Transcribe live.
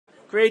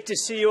Great to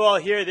see you all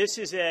here. This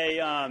is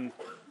a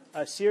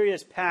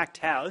serious packed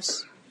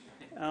house,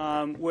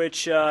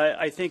 which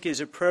I think is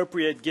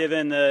appropriate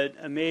given the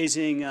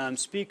amazing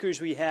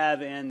speakers we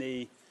have and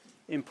the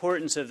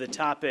importance of the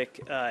topic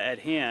at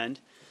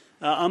hand.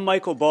 I'm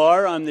Michael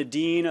Barr. I'm the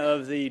Dean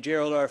of the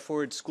Gerald R.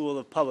 Ford School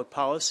of Public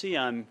Policy.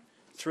 I'm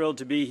thrilled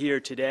to be here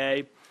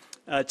today.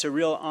 It's a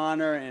real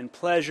honor and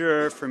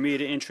pleasure for me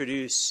to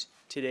introduce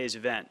today's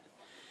event.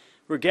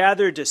 We're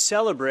gathered to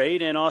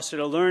celebrate and also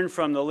to learn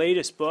from the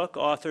latest book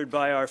authored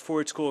by our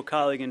Ford School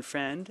colleague and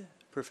friend,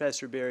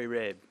 Professor Barry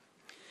Rabe.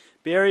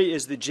 Barry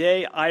is the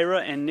J.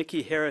 Ira and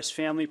Nikki Harris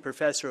Family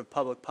Professor of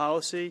Public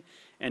Policy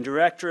and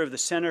Director of the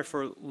Center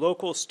for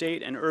Local,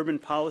 State, and Urban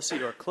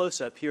Policy, or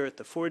CLOSUP, here at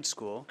the Ford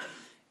School.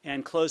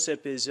 And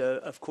CLOSUP is,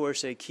 of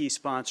course, a key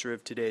sponsor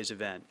of today's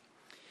event.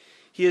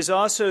 He is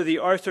also the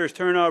Arthur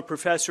Thurnau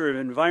Professor of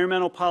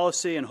Environmental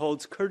Policy and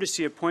holds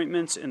courtesy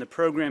appointments in the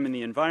Program in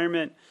the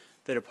Environment,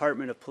 the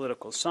Department of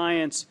Political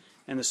Science,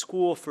 and the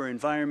School for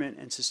Environment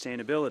and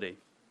Sustainability.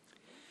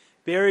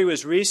 Barry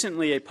was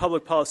recently a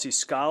public policy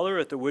scholar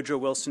at the Woodrow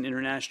Wilson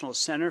International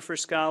Center for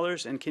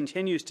Scholars and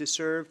continues to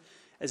serve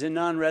as a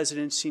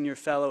non-resident senior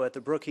fellow at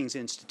the Brookings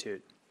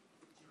Institute.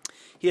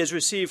 He has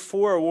received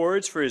 4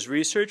 awards for his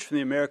research from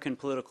the American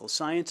Political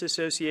Science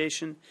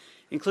Association,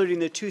 including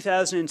the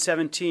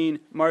 2017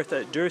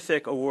 Martha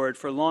Durthik Award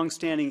for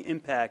longstanding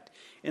impact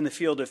in the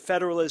field of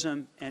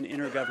federalism and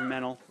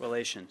intergovernmental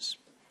relations.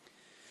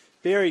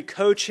 Barry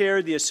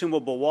co-chaired the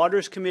Assumable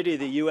Waters Committee of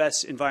the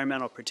U.S.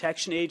 Environmental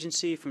Protection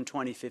Agency from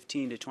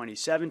 2015 to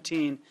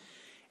 2017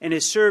 and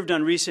has served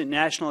on recent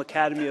National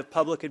Academy of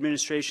Public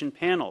Administration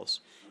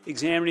panels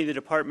examining the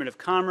Department of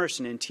Commerce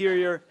and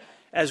Interior,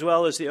 as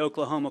well as the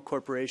Oklahoma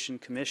Corporation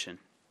Commission.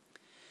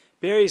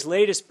 Barry's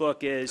latest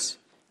book is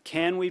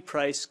Can We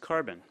Price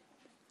Carbon?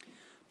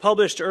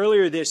 Published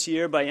earlier this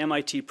year by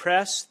MIT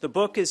Press, the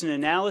book is an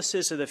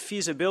analysis of the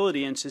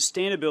feasibility and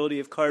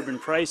sustainability of carbon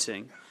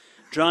pricing,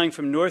 drawing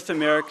from North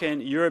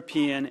American,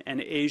 European,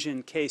 and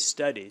Asian case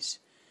studies.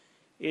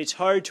 It's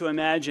hard to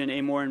imagine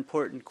a more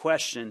important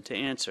question to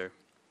answer.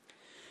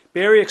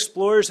 Barry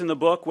explores in the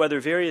book whether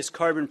various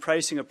carbon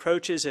pricing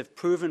approaches have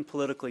proven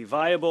politically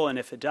viable and,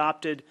 if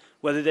adopted,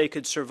 whether they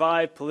could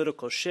survive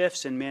political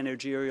shifts and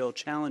managerial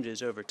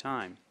challenges over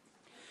time.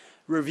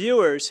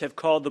 Reviewers have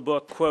called the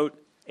book, quote,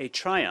 a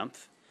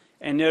triumph,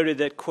 and noted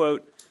that,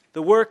 quote,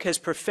 the work has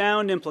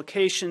profound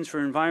implications for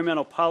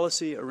environmental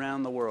policy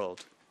around the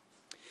world.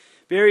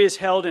 Barry is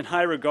held in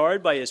high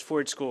regard by his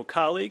Ford School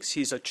colleagues.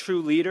 He's a true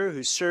leader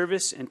whose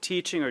service and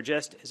teaching are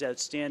just as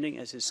outstanding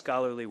as his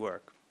scholarly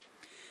work.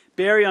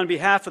 Barry, on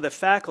behalf of the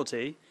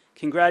faculty,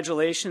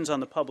 congratulations on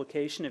the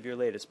publication of your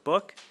latest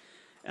book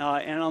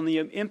and on the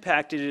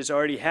impact it is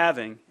already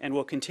having and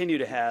will continue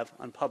to have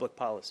on public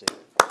policy.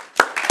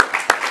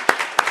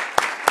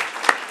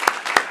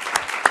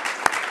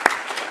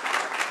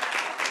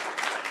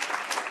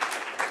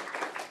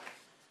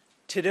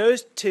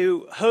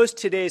 To host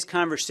today's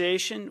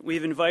conversation,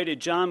 we've invited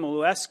John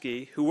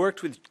Milewski, who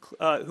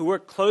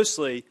worked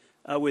closely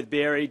with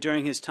Barry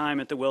during his time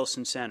at the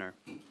Wilson Center.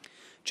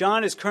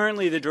 John is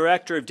currently the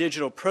Director of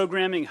Digital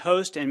Programming,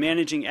 host, and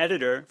Managing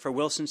Editor for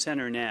Wilson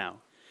Center Now.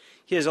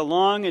 He has a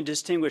long and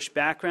distinguished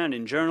background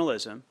in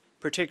journalism,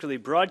 particularly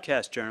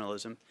broadcast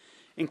journalism,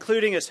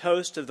 including as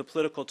host of the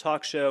political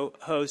talk show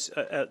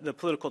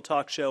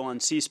on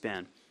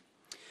C-SPAN.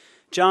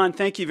 John,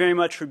 thank you very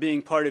much for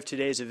being part of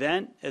today's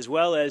event, as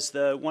well as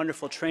the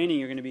wonderful training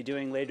you're going to be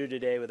doing later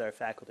today with our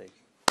faculty.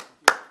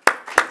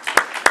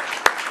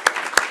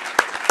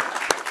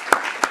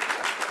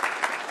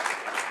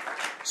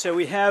 So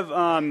we have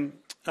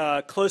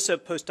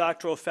close-up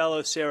postdoctoral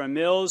fellow Sarah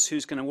Mills,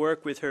 who's going to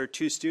work with her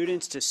 2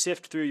 students to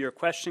sift through your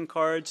question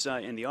cards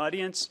in the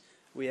audience.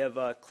 We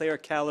have Claire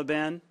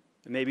Caliban,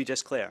 maybe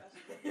just Claire.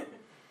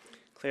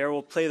 Claire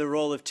will play the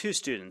role of 2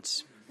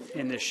 students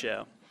in this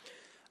show.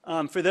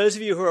 For those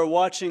of you who are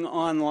watching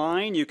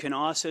online, you can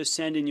also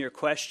send in your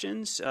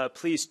questions.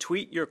 Please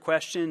tweet your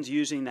questions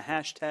using the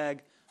hashtag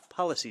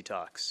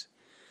PolicyTalks.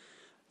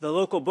 The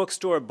local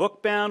bookstore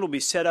Bookbound will be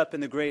set up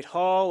in the Great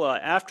Hall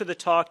after the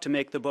talk to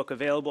make the book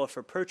available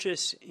for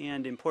purchase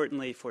and,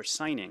 importantly, for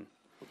signing.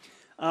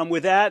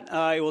 With that,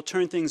 I will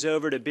turn things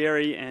over to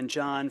Barry and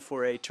John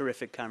for a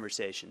terrific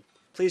conversation.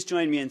 Please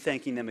join me in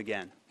thanking them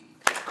again.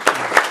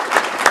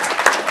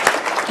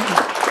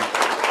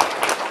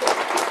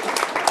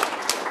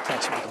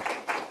 Thanks, Michael.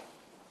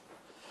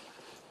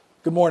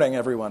 Good morning,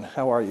 everyone.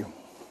 How are you?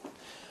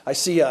 I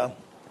see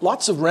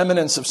lots of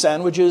remnants of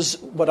sandwiches.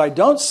 What I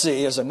don't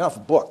see is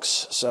enough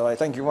books. So I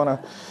think you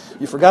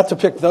forgot to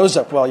pick those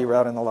up while you were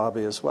out in the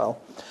lobby as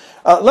well.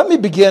 Let me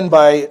begin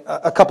by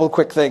a couple of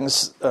quick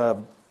things,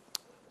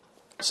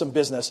 some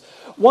business.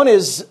 One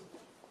is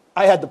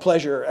I had the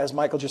pleasure, as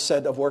Michael just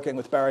said, of working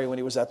with Barry when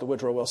he was at the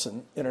Woodrow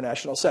Wilson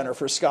International Center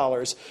for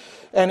Scholars.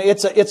 And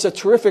it's a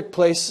terrific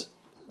place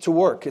to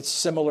work. It's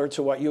similar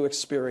to what you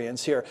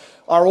experience here.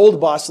 Our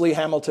old boss, Lee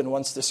Hamilton,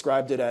 once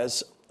described it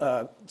as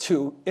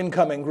to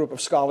incoming group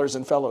of scholars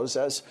and fellows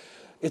as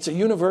It's a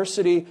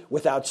university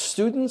without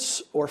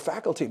students or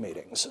faculty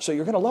meetings, so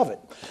you're going to love it.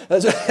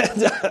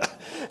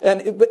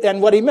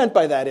 And what he meant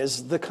by that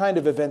is the kind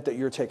of event that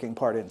you're taking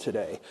part in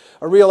today,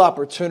 a real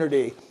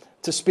opportunity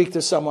to speak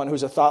to someone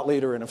who's a thought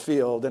leader in a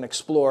field and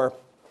explore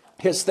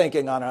his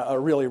thinking on a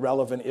really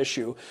relevant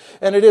issue.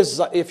 And it is,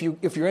 if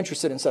you're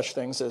interested in such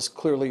things, as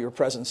clearly your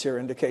presence here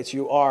indicates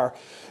you are,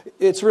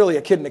 it's really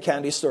a kid in a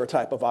candy store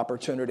type of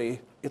opportunity.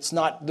 It's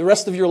not the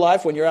rest of your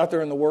life when you're out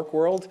there in the work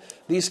world.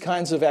 These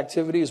kinds of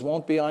activities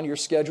won't be on your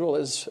schedule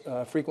as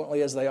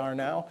frequently as they are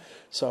now.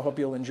 So I hope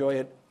you'll enjoy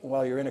it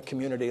while you're in a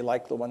community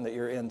like the one that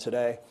you're in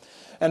today.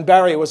 And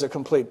Barry was a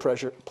complete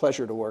pleasure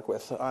to work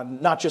with,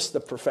 on not just the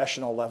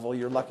professional level.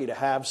 You're lucky to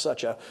have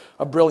such a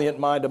brilliant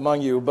mind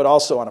among you, but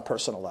also on a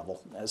personal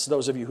level. As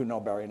those of you who know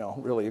Barry know,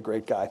 really a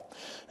great guy.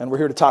 And we're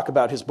here to talk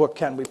about his book,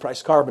 Can We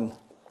Price Carbon?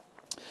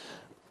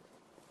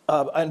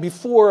 And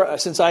before,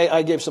 since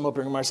I gave some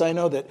opening remarks, I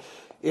know that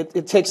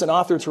it takes an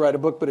author to write a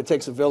book, but it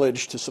takes a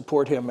village to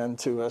support him and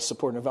to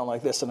support an event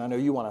like this. And I know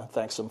you want to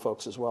thank some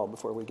folks as well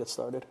before we get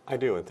started. I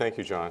do, and thank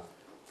you, John.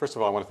 First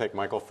of all, I want to thank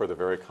Michael for the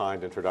very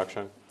kind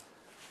introduction.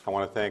 I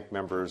want to thank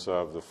members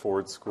of the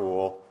Ford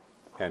School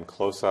and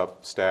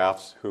close-up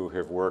staffs who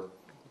have worked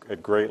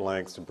at great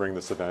lengths to bring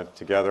this event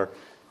together.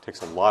 It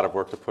takes a lot of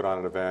work to put on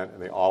an event,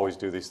 and they always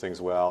do these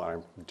things well, and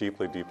I'm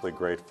deeply, deeply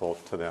grateful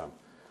to them.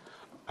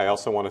 I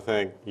also want to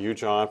thank you,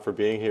 John, for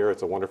being here.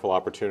 It's a wonderful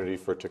opportunity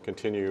to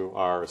continue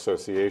our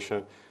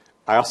association.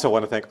 I also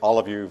want to thank all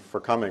of you for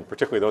coming,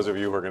 particularly those of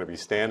you who are going to be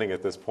standing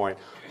at this point.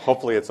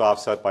 Hopefully it's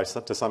offset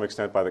to some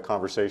extent by the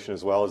conversation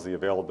as well as the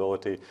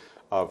availability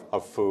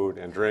of food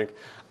and drink.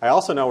 I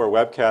also know we're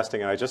webcasting,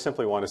 and I just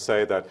simply want to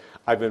say that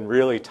I've been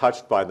really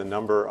touched by the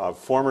number of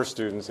former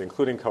students,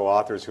 including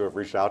co-authors, who have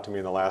reached out to me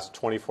in the last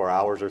 24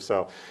 hours or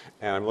so.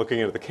 And I'm looking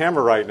into the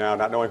camera right now,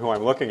 not knowing who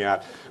I'm looking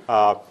at,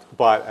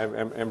 but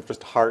I'm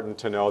just heartened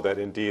to know that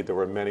indeed there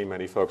were many,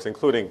 many folks,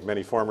 including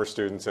many former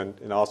students,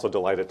 and also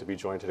delighted to be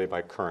joined today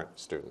by current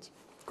students.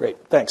 Great.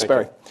 Thanks,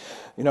 Barry.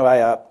 You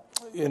know,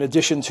 in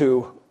addition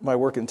to my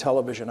work in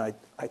television, I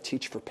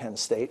teach for Penn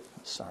State.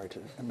 Sorry to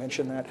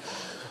mention that.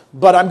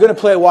 But I'm going to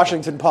play a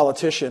Washington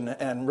politician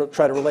and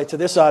try to relate to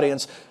this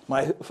audience.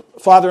 My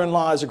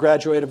father-in-law is a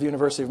graduate of the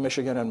University of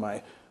Michigan, and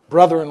my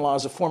brother-in-law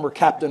is a former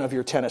captain of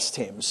your tennis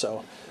team.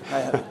 So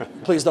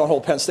please don't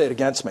hold Penn State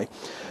against me.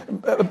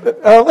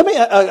 Let me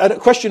a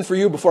question for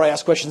you before I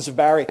ask questions of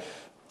Barry.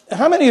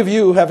 How many of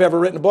you have ever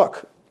written a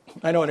book?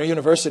 I know in a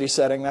university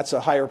setting that's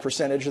a higher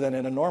percentage than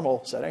in a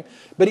normal setting.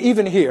 But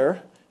even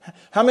here,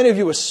 how many of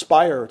you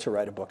aspire to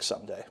write a book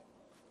someday?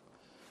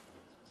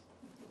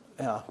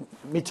 Yeah,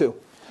 me too.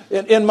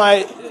 In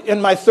my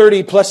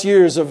 30-plus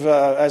years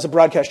as a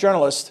broadcast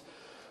journalist,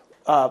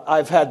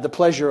 I've had the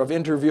pleasure of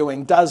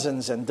interviewing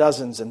dozens and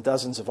dozens and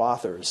dozens of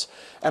authors.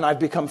 And I've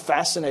become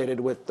fascinated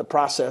with the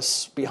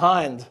process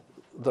behind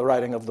the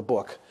writing of the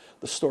book,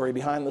 the story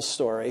behind the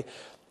story.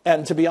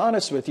 And to be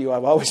honest with you,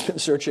 I've always been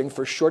searching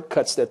for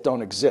shortcuts that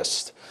don't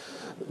exist.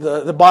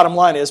 The bottom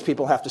line is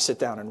people have to sit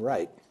down and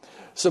write.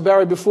 So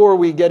Barry, before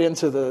we get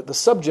into the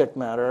subject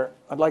matter,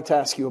 I'd like to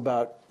ask you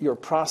about your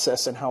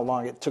process and how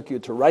long it took you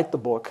to write the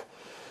book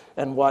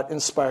and what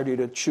inspired you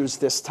to choose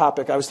this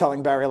topic. I was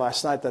telling Barry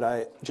last night that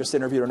I just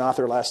interviewed an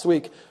author last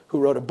week who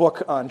wrote a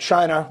book on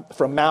China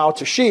from Mao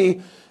to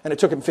Xi, and it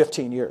took him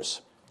 15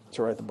 years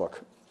to write the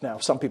book. Now,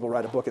 some people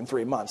write a book in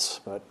 3 months,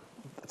 but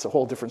it's a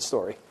whole different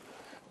story.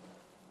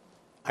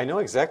 I know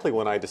exactly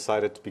when I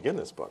decided to begin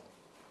this book.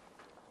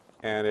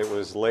 And it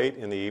was late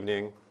in the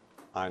evening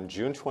on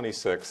June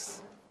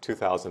 26,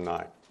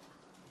 2009.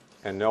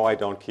 And no, I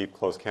don't keep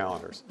close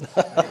calendars.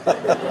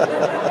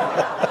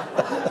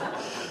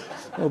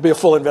 It'll be a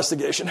full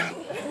investigation.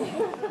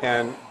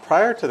 And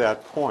prior to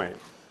that point,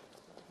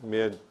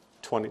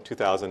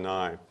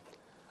 mid-2009,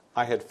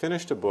 I had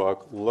finished a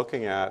book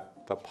looking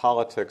at the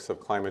politics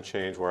of climate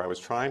change, where I was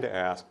trying to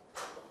ask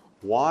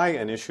why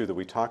an issue that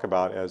we talk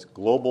about as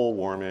global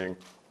warming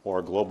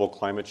or global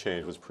climate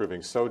change was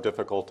proving so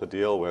difficult to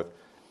deal with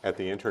at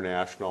the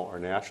international or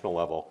national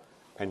level.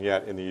 And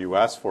yet in the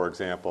U.S., for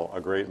example, a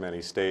great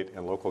many state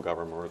and local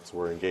governments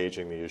were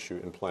engaging the issue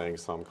and playing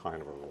some kind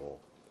of a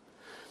role.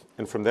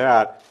 And from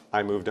that,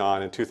 I moved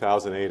on in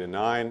 2008 and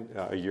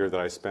 2009, a year that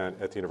I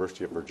spent at the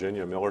University of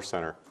Virginia Miller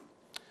Center,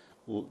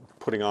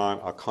 putting on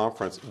a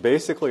conference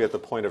basically at the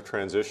point of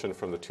transition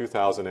from the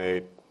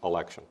 2008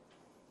 election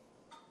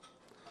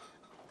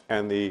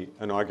and the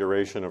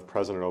inauguration of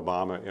President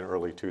Obama in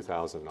early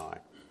 2009,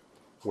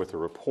 with a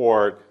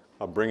report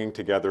of bringing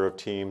together of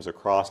teams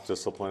across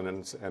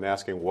disciplines and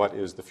asking what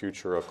is the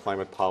future of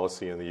climate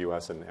policy in the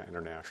U.S. and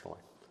internationally.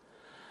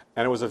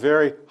 And it was a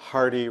very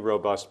hearty,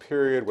 robust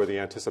period where the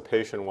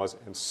anticipation was,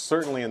 and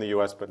certainly in the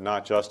U.S., but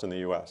not just in the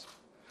U.S.,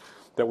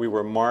 that we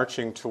were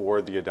marching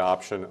toward the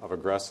adoption of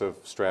aggressive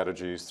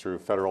strategies through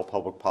federal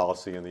public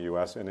policy in the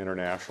U.S. and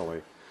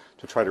internationally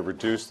to try to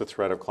reduce the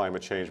threat of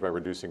climate change by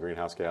reducing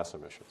greenhouse gas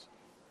emissions.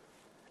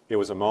 It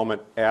was a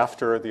moment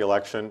after the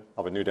election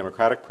of a new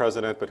Democratic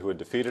president, but who had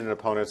defeated an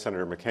opponent,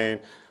 Senator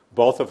McCain,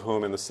 both of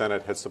whom in the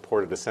Senate had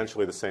supported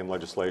essentially the same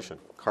legislation,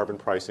 carbon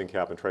pricing,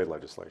 cap and trade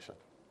legislation.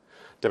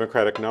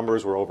 Democratic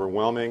numbers were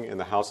overwhelming in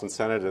the House and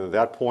Senate, and at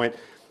that point,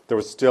 there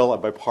was still a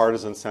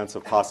bipartisan sense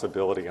of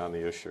possibility on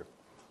the issue.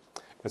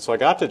 And so I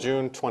got to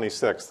June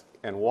 26th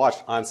and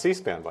watched, on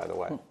C-SPAN, by the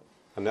way,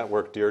 a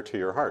network dear to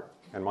your heart,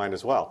 and mine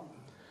as well,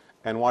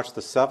 and watched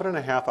the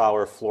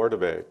 7.5-hour floor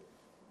debate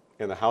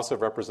in the House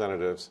of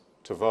Representatives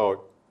to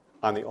vote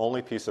on the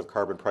only piece of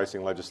carbon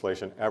pricing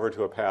legislation ever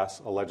to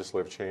pass a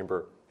legislative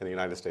chamber in the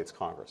United States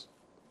Congress,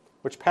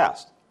 which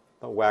passed,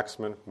 the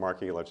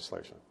Waxman-Markey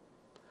legislation.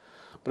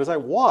 But as I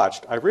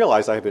watched, I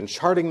realized I had been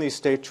charting these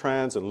state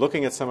trends and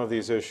looking at some of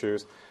these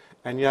issues,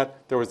 and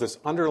yet there was this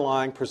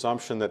underlying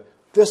presumption that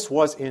this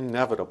was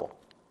inevitable,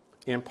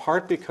 in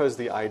part because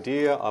the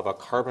idea of a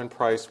carbon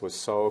price was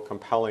so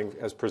compelling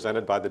as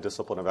presented by the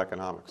discipline of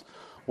economics.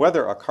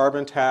 Whether a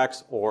carbon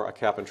tax or a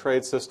cap and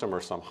trade system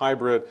or some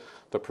hybrid,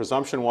 the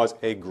presumption was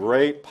a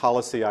great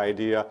policy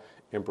idea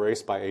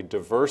embraced by a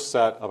diverse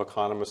set of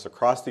economists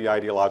across the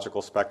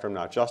ideological spectrum,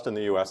 not just in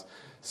the U.S.,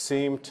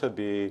 seemed to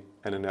be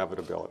an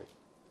inevitability.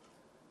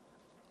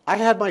 I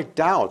had my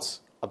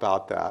doubts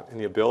about that and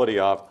the ability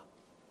of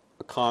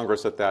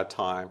Congress at that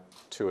time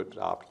to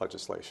adopt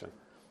legislation.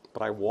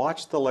 But I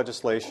watched the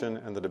legislation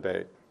and the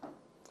debate,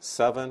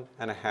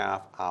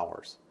 7.5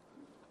 hours.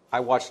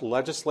 I watched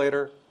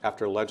legislator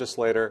after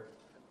legislator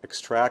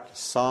extract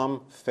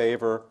some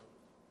favor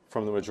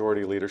from the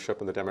majority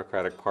leadership in the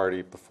Democratic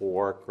Party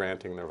before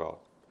granting their vote.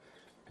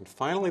 And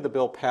finally, the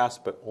bill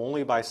passed, but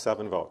only by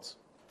 7 votes,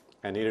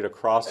 and needed a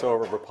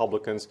crossover of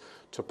Republicans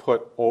to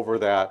put over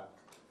that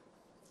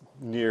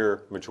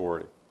near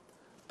majority.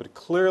 But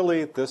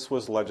clearly, this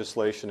was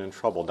legislation in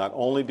trouble, not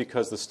only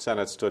because the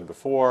Senate stood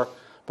before,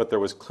 but there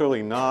was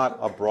clearly not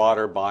a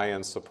broader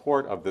buy-in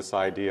support of this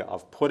idea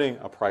of putting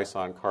a price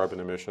on carbon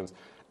emissions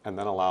and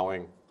then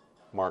allowing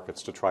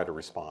markets to try to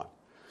respond.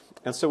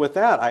 And so with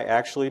that, I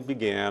actually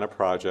began a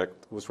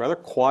project. It was rather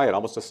quiet,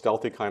 almost a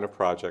stealthy kind of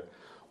project,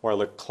 where I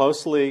looked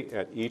closely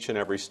at each and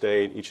every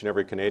state, each and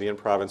every Canadian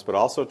province, but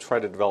also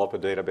tried to develop a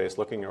database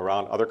looking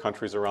around other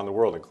countries around the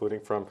world, including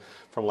from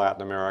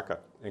Latin America,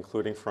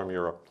 including from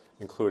Europe,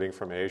 including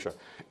from Asia,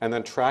 and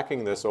then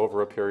tracking this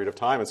over a period of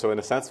time. And so in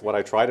a sense, what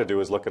I try to do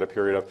is look at a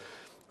period of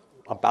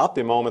about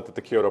the moment that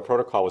the Kyoto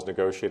Protocol was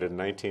negotiated in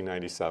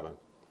 1997,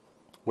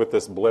 with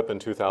this blip in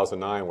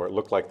 2009 where it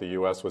looked like the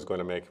U.S. was going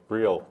to make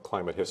real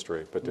climate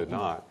history, but did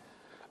not,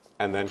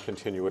 and then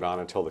continue it on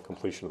until the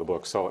completion of the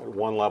book. So at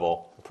one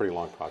level, a pretty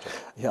long project.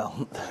 Yeah,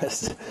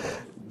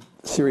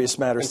 serious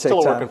matters It's take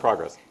still a time. work in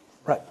progress.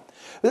 Right.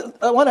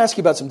 I want to ask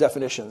you about some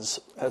definitions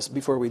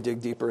before we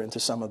dig deeper into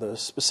some of the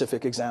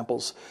specific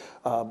examples.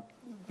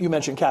 You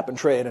mentioned cap and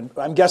trade, and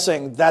I'm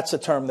guessing that's a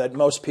term that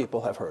most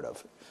people have heard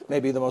of,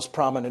 maybe the most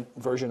prominent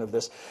version of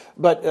this.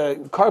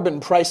 But carbon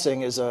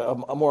pricing is a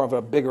more of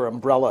a bigger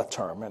umbrella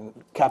term, and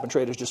cap and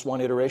trade is just one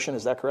iteration.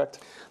 Is that correct?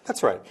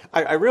 That's right.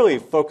 I really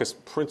focus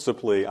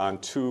principally on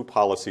 2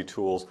 policy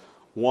tools.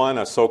 One,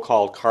 a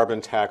so-called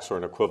carbon tax or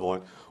an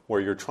equivalent, where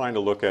you're trying to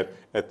look at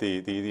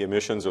the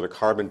emissions or the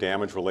carbon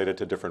damage related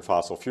to different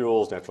fossil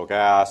fuels, natural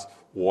gas,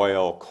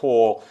 oil,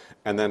 coal,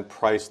 and then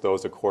price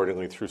those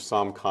accordingly through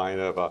some kind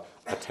of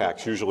a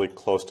tax, usually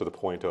close to the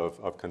point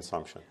of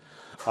consumption.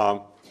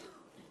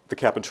 The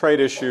cap and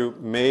trade issue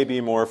may be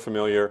more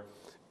familiar.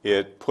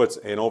 It puts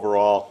an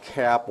overall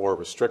cap or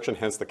restriction,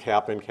 hence the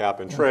cap in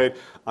trade,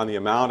 on the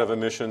amount of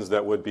emissions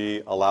that would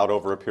be allowed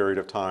over a period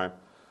of time,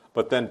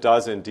 but then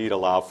does indeed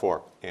allow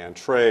for and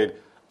trade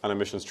an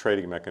emissions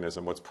trading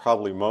mechanism. What's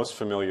probably most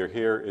familiar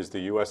here is the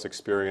U.S.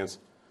 experience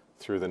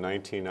through the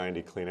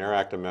 1990 Clean Air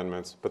Act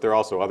amendments, but there are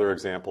also other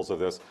examples of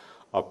this,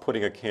 of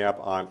putting a cap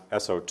on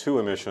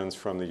SO2 emissions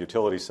from the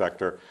utility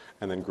sector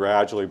and then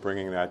gradually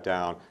bringing that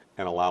down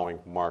and allowing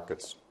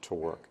markets to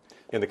work.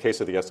 In the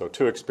case of the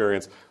SO2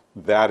 experience,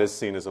 that is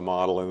seen as a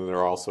model, and there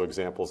are also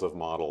examples of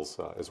models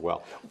as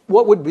well.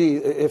 What would be,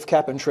 if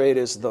cap and trade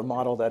is the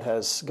model that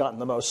has gotten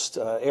the most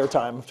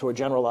airtime to a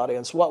general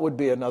audience, what would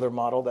be another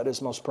model that is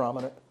most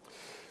prominent?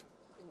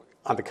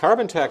 On the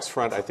carbon tax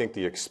front, I think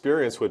the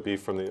experience would be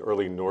from the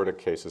early Nordic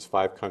cases,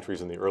 5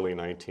 countries in the early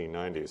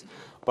 1990s.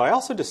 But I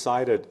also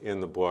decided in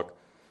the book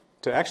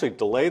to actually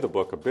delay the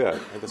book a bit,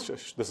 and this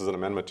is an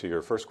amendment to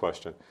your first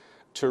question,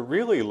 to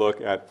really look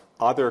at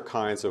other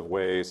kinds of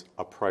ways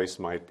a price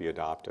might be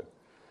adopted.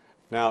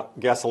 Now,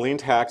 gasoline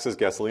taxes,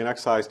 gasoline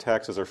excise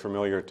taxes are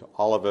familiar to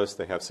all of us.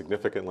 They have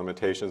significant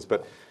limitations,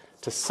 but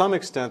to some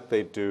extent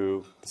they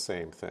do the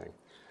same thing.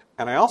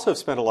 And I also have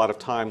spent a lot of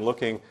time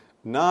looking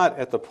not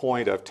at the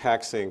point of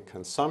taxing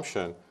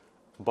consumption,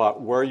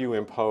 but where you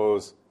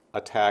impose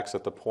a tax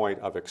at the point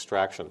of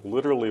extraction,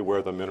 literally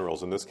where the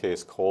minerals, in this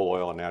case coal,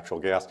 oil, and natural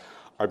gas,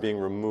 are being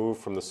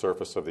removed from the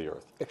surface of the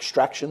earth.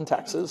 Extraction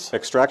taxes?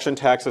 Extraction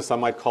taxes,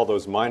 some might call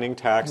those mining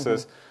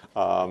taxes.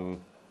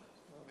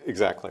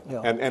 Exactly.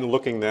 Yeah. And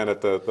looking then at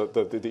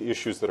the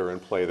issues that are in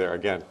play there,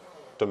 again,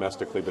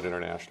 domestically but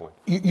internationally.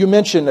 You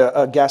mentioned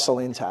a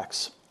gasoline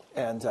tax,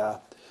 and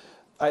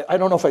I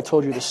don't know if I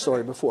told you this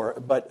story before,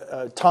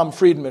 but Tom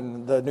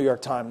Friedman, the New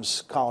York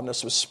Times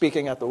columnist, was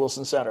speaking at the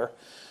Wilson Center,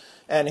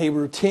 and he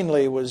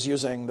routinely was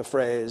using the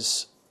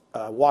phrase,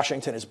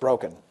 Washington is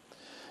broken.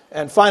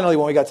 And finally,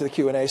 when we got to the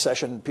Q&A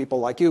session, people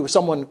like you,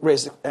 someone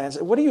raised their hand and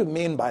said, what do you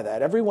mean by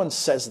that? Everyone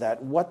says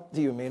that. What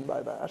do you mean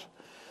by that?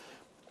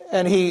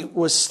 And he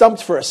was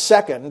stumped for a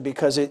second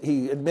because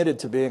he admitted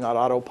to being on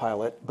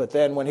autopilot. But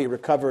then when he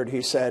recovered,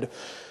 he said,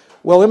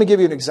 well, let me give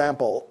you an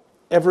example.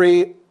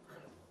 Every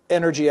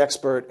energy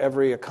expert,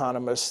 every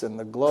economist in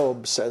the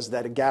globe says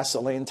that a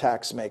gasoline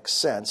tax makes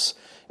sense.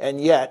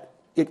 And yet,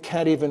 it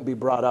can't even be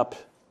brought up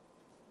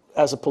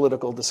as a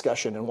political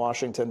discussion in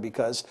Washington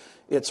because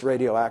it's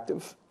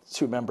radioactive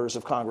to members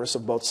of Congress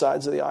of both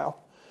sides of the aisle.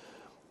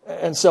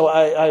 And so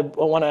I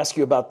want to ask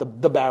you about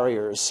the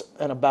barriers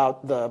and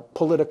about the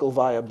political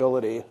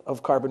viability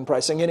of carbon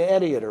pricing in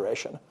any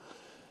iteration.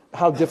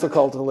 How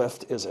difficult to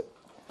lift is it?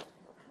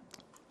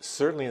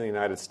 Certainly in the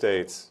United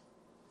States,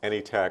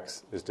 any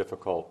tax is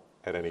difficult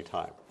at any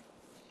time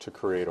to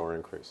create or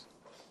increase.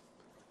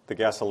 The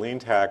gasoline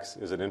tax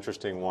is an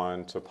interesting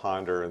one to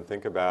ponder and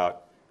think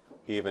about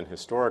even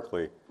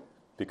historically,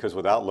 because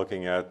without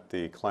looking at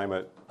the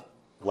climate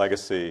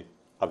legacy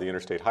of the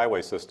interstate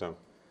highway system,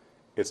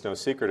 it's no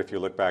secret if you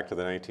look back to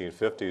the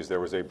 1950s, there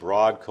was a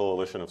broad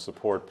coalition of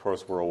support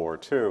post-World War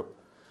II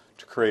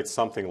to create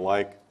something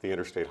like the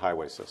interstate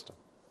highway system.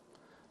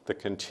 The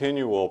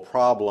continual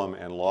problem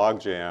and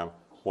logjam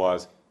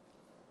was,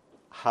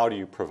 how do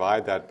you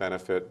provide that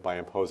benefit by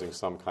imposing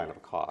some kind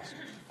of cost?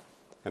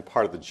 And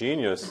part of the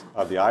genius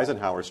of the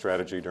Eisenhower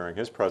strategy during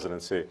his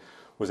presidency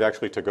was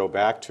actually to go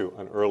back to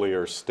an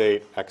earlier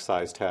state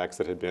excise tax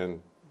that had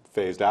been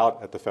phased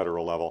out at the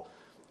federal level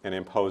and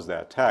impose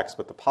that tax.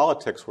 But the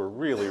politics were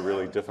really,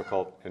 really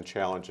difficult and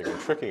challenging and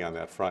tricky on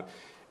that front,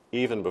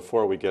 even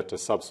before we get to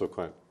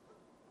subsequent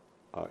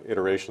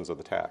iterations of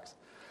the tax.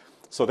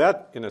 So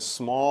that, in a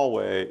small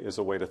way, is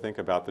a way to think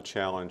about the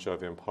challenge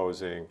of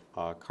imposing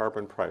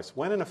carbon price,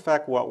 when in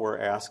effect what we're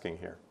asking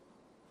here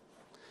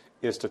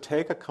is to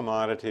take a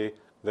commodity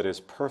that is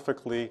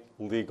perfectly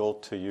legal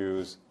to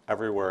use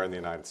everywhere in the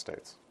United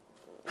States,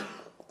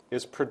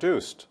 is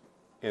produced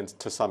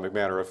to some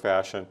manner of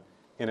fashion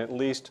in at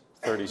least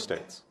 30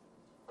 states,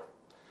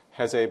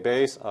 has a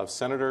base of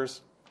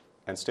senators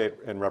and state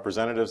and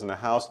representatives in the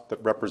House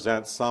that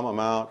represent some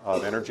amount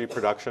of energy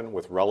production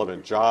with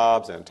relevant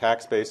jobs and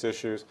tax-based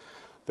issues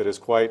that is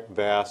quite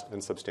vast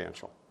and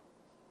substantial,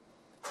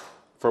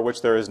 for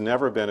which there has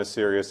never been a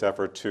serious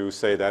effort to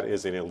say that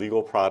is an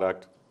illegal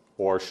product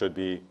or should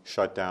be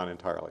shut down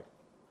entirely.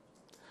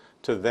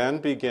 To then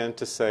begin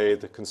to say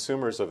to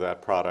consumers of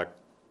that product,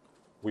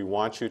 we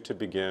want you to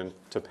begin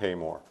to pay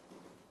more.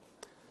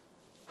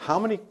 How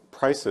many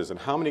prices and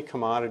how many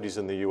commodities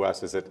in the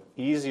U.S. is it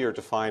easier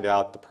to find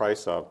out the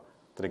price of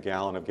than a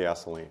gallon of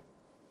gasoline?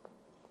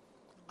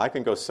 I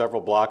can go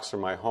several blocks from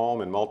my home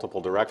in multiple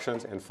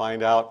directions and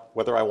find out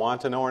whether I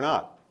want to know or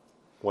not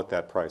what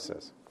that price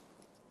is.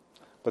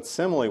 But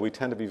similarly, we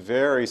tend to be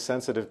very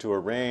sensitive to a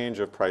range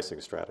of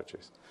pricing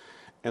strategies.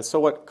 And so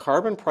what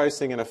carbon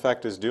pricing in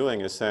effect is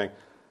doing is saying,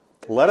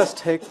 let us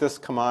take this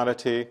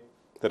commodity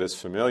that is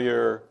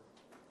familiar,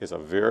 is a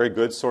very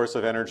good source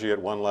of energy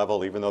at one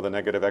level, even though the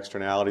negative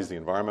externalities, the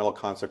environmental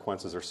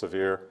consequences are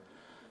severe,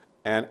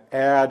 and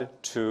add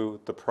to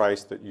the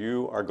price that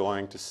you are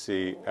going to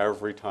see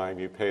every time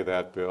you pay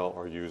that bill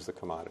or use the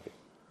commodity.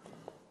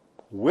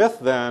 With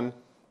then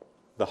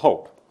the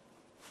hope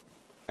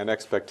and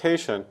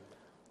expectation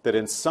that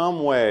in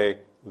some way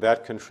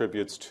that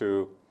contributes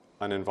to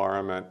an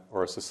environment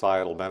or a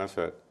societal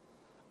benefit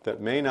that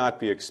may not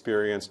be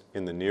experienced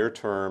in the near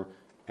term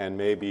and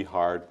may be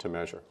hard to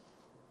measure.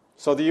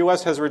 So the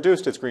U.S. has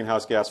reduced its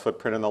greenhouse gas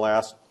footprint in the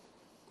last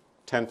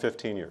 10,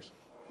 15 years.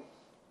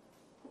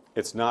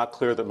 It's not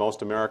clear that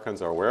most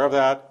Americans are aware of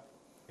that.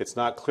 It's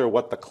not clear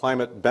what the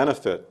climate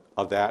benefit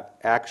of that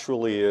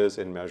actually is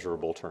in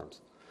measurable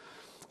terms.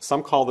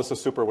 Some call this a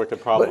super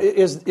wicked problem. But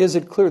is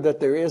it clear that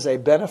there is a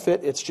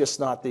benefit, it's just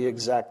not the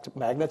exact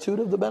magnitude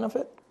of the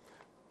benefit?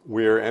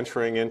 We're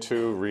entering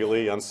into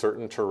really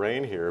uncertain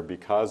terrain here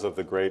because of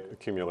the great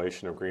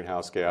accumulation of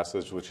greenhouse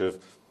gases, which have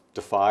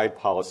defied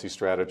policy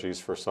strategies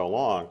for so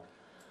long.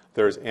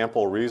 There's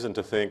ample reason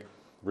to think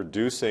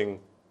reducing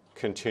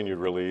continued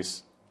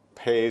release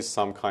pays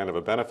some kind of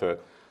a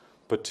benefit,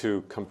 but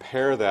to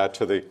compare that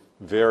to the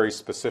very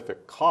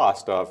specific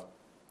cost of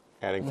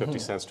adding 50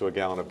 cents to a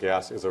gallon of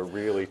gas is a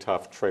really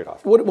tough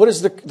trade-off. What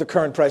is the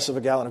current price of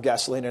a gallon of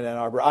gasoline in Ann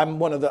Arbor? I'm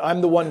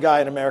the one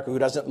guy in America who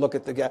doesn't look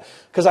at the gas,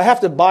 because I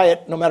have to buy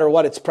it no matter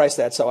what it's priced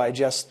at, so I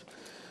just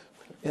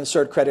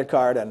insert credit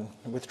card and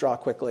withdraw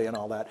quickly and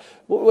all that.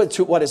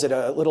 What is it,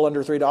 a little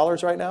under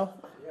 $3 right now?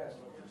 Yes,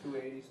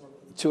 $2.80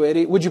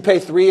 something. $2.80? Would you pay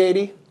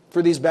 $3.80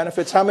 for these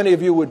benefits? How many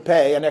of you would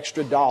pay an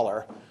extra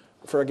 $1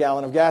 for a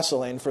gallon of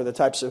gasoline for the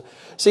types of...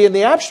 See, in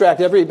the abstract,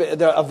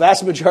 a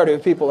vast majority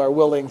of people are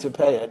willing to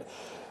pay it.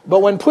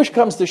 But when push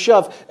comes to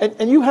shove,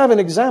 and you have an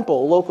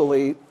example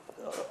locally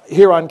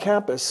here on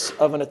campus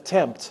of an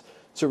attempt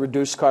to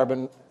reduce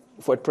carbon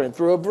footprint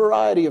through a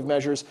variety of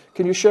measures.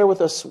 Can you share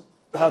with us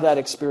how that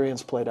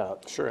experience played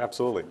out? Sure,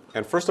 absolutely.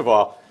 And first of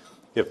all,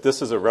 if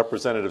this is a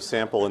representative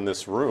sample in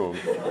this room,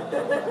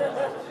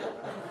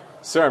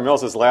 Sarah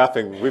Mills is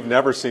laughing. We've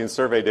never seen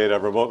survey data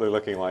remotely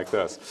looking like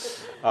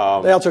this. They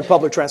all took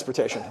public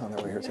transportation on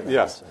their way here today.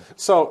 Yes.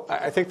 So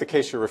I think the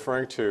case you're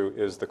referring to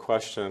is the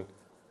question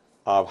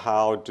of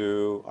how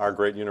do our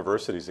great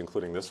universities,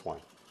 including this one,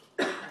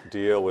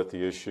 deal with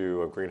the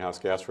issue of greenhouse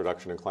gas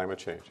reduction and climate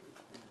change.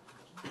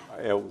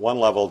 At one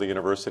level, the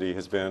university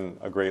has been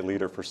a great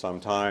leader for some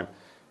time,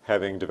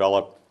 having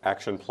developed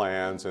action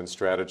plans and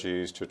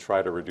strategies to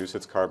try to reduce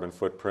its carbon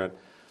footprint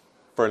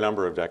for a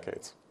number of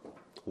decades.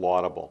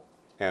 Laudable.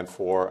 And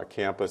for a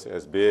campus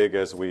as big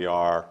as we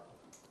are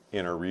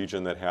in a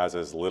region that has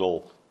as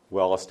little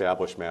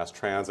well-established mass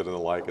transit and the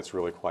like, it's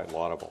really quite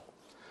laudable.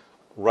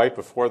 Right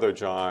before, though,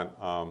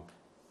 John,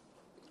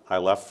 I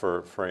left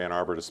for Ann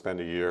Arbor to spend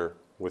a year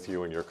with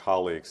you and your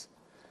colleagues.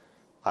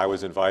 I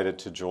was invited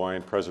to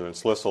join President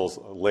Slissel's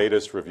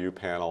latest review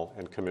panel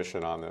and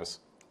commission on this.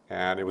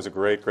 And it was a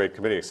great, great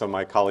committee. Some of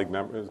my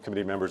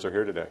committee members are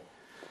here today.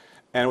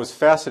 And it was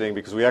fascinating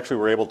because we actually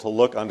were able to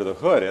look under the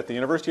hood at the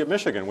University of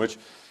Michigan, which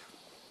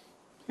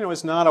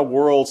is not a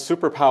world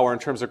superpower in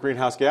terms of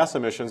greenhouse gas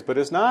emissions, but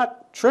is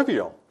not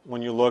trivial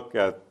when you look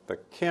at the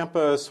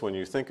campus, when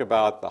you think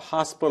about the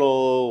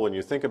hospital, when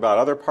you think about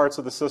other parts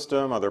of the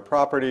system, other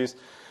properties.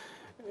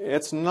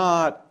 It's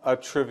not a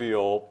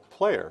trivial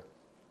player.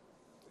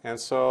 And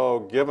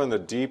so given the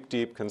deep,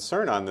 deep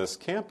concern on this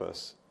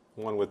campus,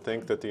 one would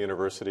think that the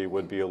university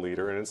would be a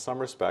leader, and in some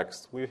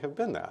respects, we have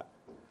been that.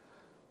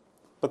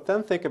 But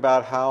then think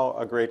about how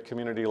a great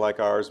community like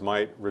ours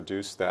might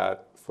reduce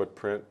that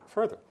footprint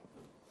further.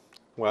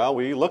 Well,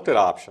 we looked at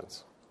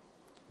options.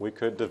 We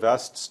could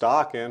divest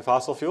stock in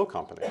fossil fuel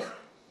companies.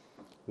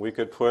 We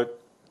could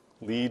put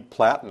LEED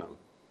Platinum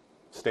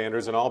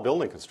standards in all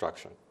building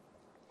construction.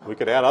 We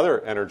could add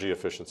other energy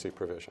efficiency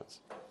provisions.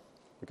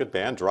 We could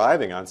ban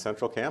driving on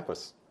Central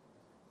Campus.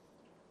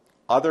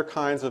 Other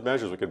kinds of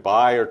measures. We could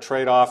buy or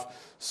trade off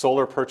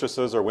solar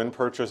purchases or wind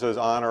purchases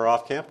on or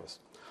off campus.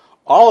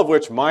 All of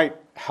which might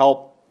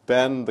help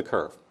bend the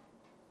curve.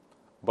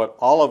 But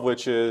all of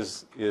which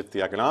is, if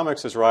the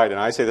economics is right, and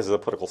I say this as a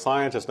political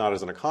scientist, not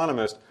as an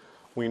economist,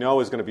 we know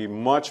is going to be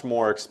much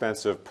more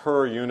expensive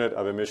per unit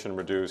of emission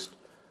reduced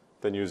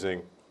than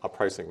using a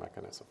pricing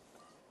mechanism.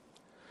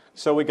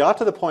 So we got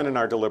to the point in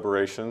our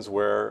deliberations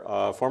where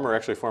a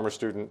former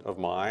student of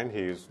mine,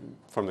 he's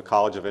from the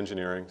College of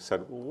Engineering,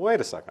 said,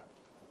 wait a second.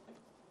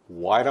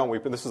 Why don't we,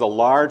 this is a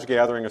large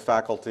gathering of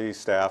faculty,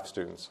 staff,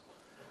 students.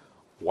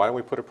 Why don't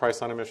we put a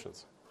price on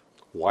emissions?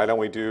 Why don't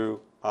we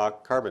do a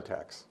carbon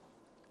tax?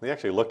 They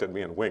actually looked at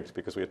me and winked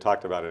because we had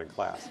talked about it in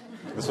class.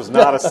 This was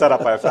not a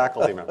setup by a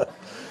faculty member.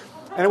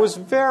 And it was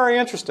very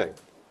interesting.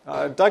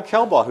 Doug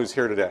Kelbaugh, who's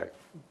here today,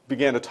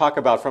 began to talk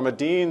about, from a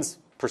dean's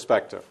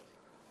perspective,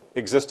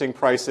 existing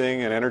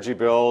pricing and energy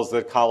bills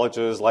that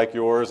colleges like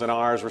yours and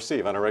ours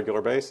receive on a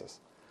regular basis.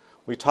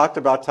 We talked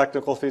about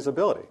technical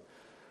feasibility.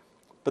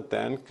 But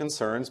then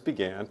concerns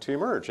began to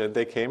emerge, and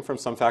they came from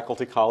some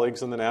faculty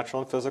colleagues in the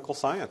natural and physical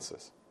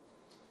sciences.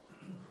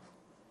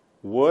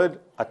 Would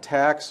a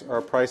tax or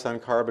a price on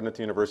carbon at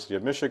the University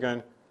of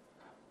Michigan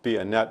be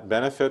a net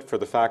benefit for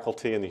the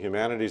faculty in the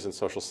humanities and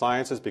social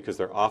sciences because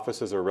their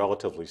offices are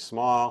relatively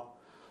small,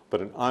 but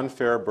an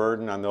unfair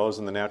burden on those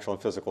in the natural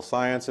and physical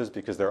sciences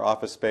because their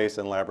office space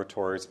and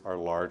laboratories are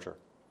larger?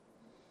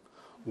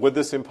 Would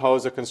this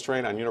impose a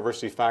constraint on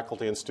university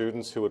faculty and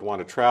students who would want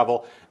to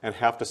travel and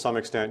have to some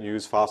extent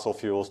use fossil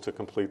fuels to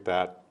complete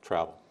that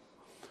travel?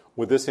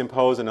 Would this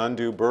impose an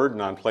undue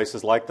burden on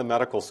places like the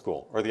medical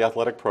school or the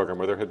athletic program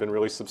where there had been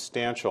really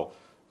substantial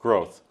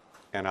growth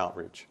and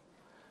outreach?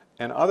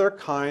 And other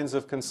kinds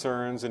of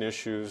concerns and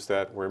issues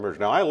that were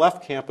emerging. Now, I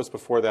left campus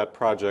before that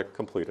project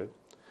completed.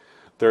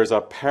 There's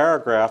a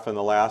paragraph in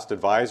the last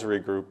advisory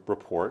group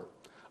report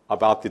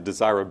about the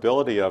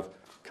desirability of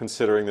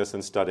considering this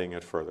and studying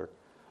it further.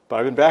 But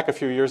I've been back a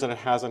few years and it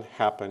hasn't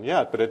happened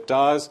yet. But it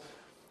does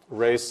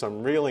raise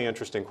some really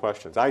interesting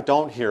questions. I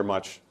don't hear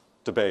much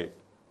debate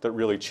that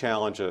really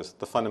challenges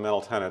the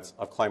fundamental tenets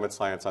of climate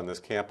science on this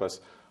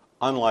campus,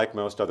 unlike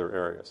most other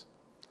areas.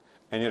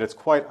 And yet it's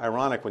quite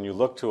ironic when you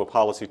look to a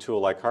policy tool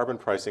like carbon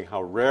pricing,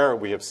 how rare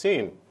we have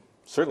seen,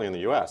 certainly in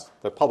the US,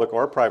 that public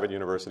or private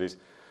universities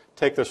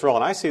take this role.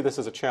 And I see this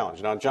as a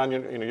challenge. Now, John,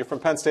 you're from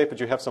Penn State, but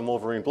you have some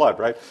Wolverine blood,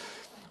 right?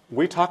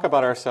 We talk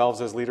about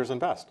ourselves as leaders and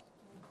best.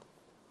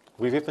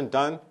 We've even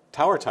done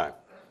tower time,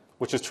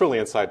 which is truly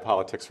inside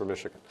politics for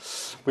Michigan.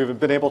 We've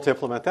been able to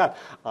implement that.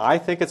 I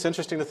think it's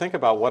interesting to think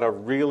about what a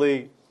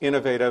really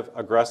innovative,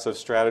 aggressive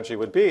strategy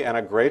would be, and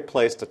a great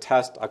place to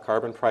test a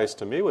carbon price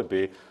to me would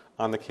be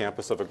on the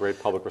campus of a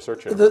great public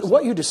research university.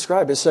 What you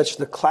describe is such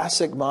the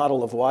classic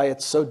model of why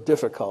it's so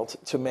difficult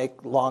to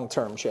make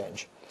long-term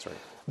change. That's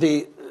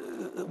right.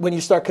 When you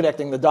start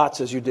connecting the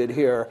dots, as you did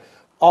here,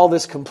 all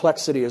this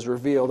complexity is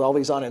revealed, all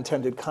these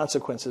unintended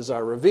consequences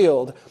are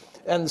revealed.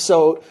 And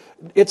so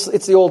it's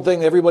the old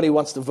thing, everybody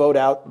wants to vote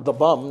out the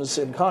bums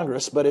in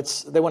Congress,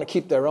 but they want to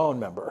keep their own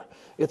member.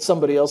 It's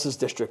somebody else's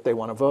district they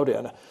want to vote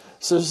in.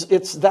 So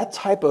it's that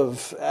type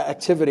of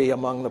activity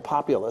among the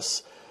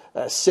populace,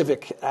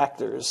 civic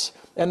actors.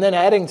 And then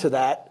adding to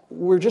that,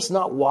 we're just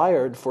not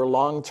wired for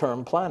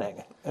long-term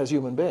planning as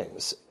human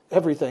beings.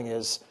 Everything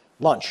is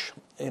lunch.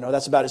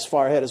 That's about as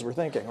far ahead as we're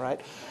thinking,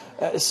 right?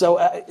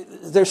 So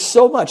there's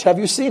so much. Have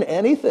you seen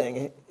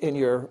anything in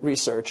your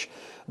research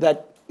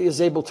that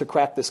is able to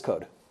crack this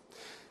code?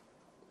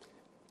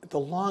 The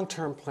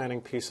long-term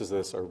planning pieces of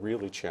this are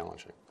really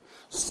challenging.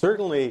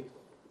 Certainly,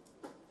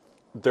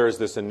 there's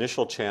this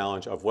initial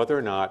challenge of whether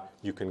or not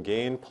you can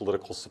gain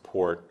political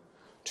support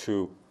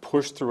to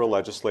push through a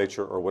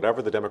legislature or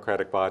whatever the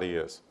Democratic body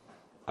is,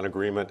 an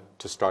agreement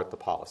to start the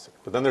policy.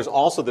 But then there's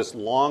also this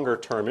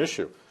longer-term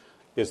issue.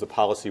 Is the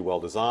policy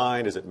well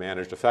designed? Is it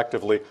managed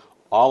effectively?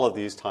 All of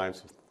these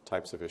types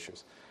of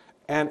issues.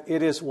 And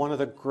it is one of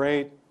the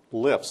great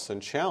lifts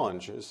and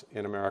challenges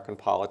in American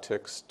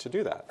politics to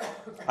do that.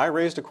 I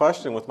raised a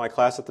question with my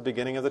class at the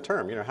beginning of the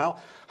term.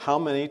 How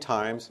many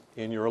times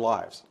in your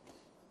lives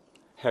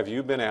have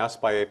you been asked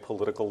by a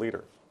political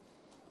leader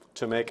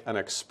to make an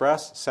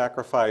express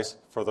sacrifice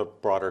for the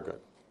broader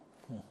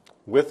good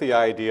with the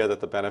idea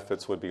that the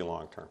benefits would be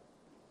long-term?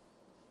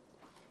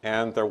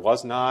 And there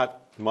was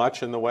not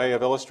much in the way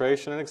of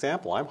illustration and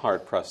example. I'm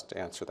hard-pressed to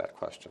answer that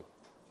question.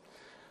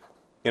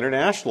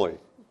 Internationally,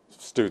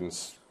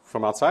 students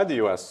from outside the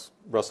U.S.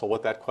 wrestle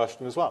with that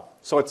question as well.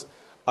 So it's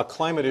a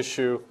climate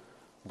issue,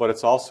 but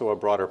it's also a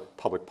broader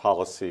public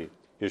policy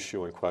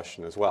issue and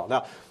question as well.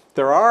 Now,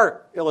 there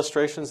are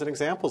illustrations and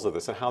examples of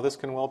this and how this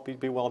can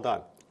be well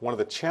done. One of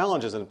the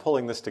challenges in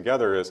pulling this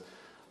together is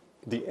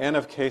the N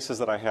of cases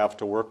that I have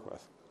to work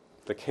with.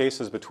 The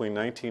cases between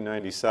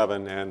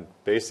 1997 and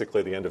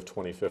basically the end of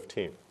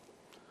 2015,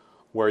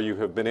 where you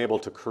have been able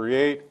to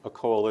create a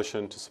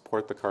coalition to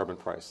support the carbon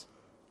price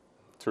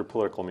through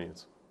political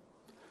means,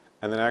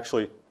 and then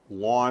actually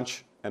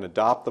launch and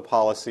adopt the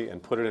policy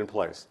and put it in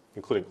place,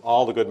 including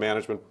all the good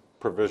management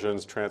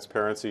provisions,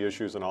 transparency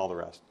issues, and all the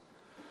rest.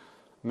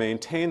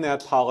 Maintain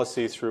that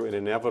policy through an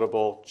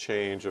inevitable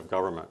change of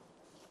government.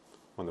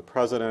 When the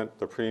president,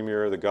 the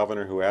premier, the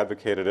governor who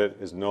advocated it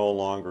is no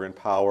longer in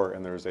power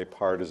and there's a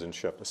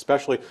partisanship,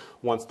 especially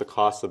once the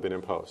costs have been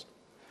imposed.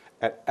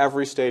 At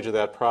every stage of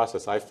that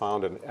process, I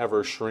found an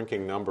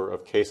ever-shrinking number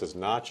of cases,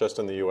 not just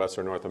in the U.S.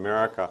 or North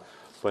America,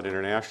 but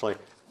internationally,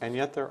 and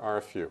yet there are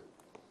a few.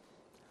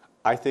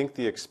 I think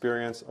the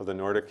experience of the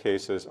Nordic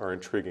cases are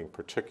intriguing,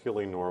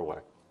 particularly Norway,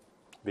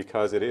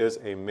 because it is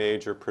a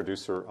major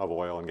producer of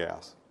oil and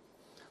gas.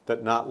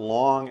 That not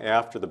long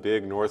after the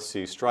big North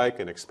Sea strike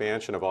and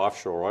expansion of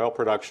offshore oil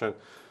production,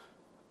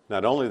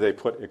 not only they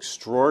put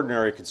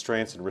extraordinary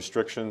constraints and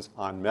restrictions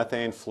on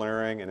methane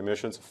flaring and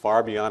emissions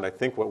far beyond, I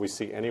think, what we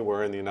see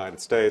anywhere in the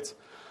United States,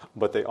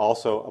 but they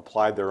also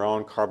applied their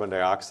own carbon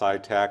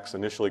dioxide tax,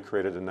 initially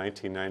created in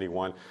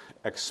 1991,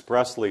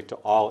 expressly to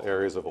all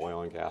areas of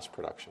oil and gas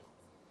production.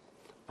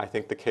 I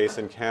think the case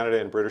in Canada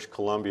and British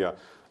Columbia,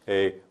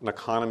 an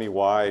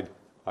economy-wide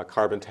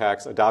carbon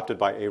tax adopted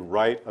by a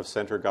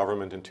right-of-center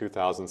government in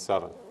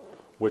 2007,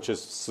 which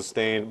has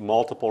sustained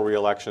multiple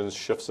re-elections,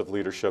 shifts of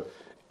leadership,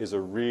 is a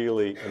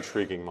really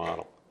intriguing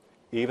model.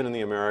 Even in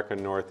the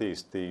American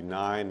Northeast, the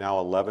 9, now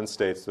 11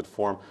 states that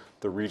form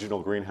the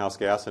Regional Greenhouse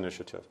Gas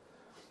Initiative,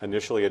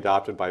 initially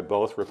adopted by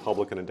both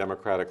Republican and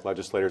Democratic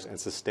legislators and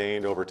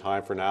sustained over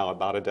time for now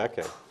about a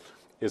decade,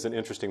 is an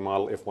interesting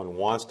model if one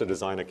wants to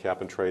design a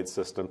cap-and-trade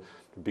system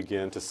to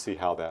begin to see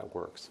how that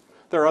works.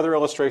 There are other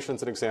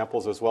illustrations and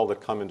examples as well that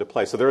come into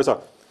play. So there is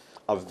a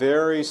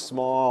very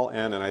small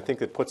N, and I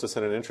think it puts us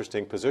in an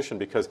interesting position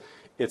because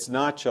it's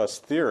not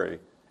just theory.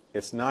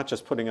 It's not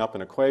just putting up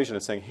an equation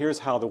and saying, here's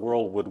how the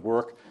world would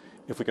work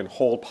if we can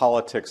hold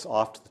politics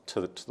off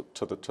to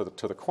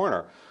the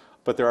corner.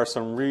 But there are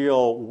some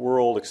real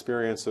world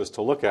experiences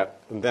to look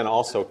at, and then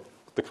also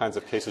the kinds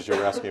of cases you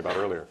were asking about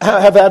earlier.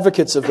 Have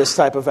advocates of this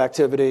type of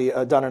activity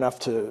done enough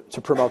to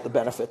promote the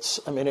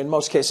benefits? I mean, in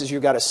most cases,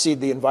 you've got to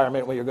seed the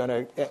environment where you're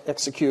going to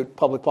execute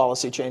public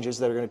policy changes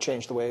that are going to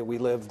change the way we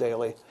live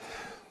daily.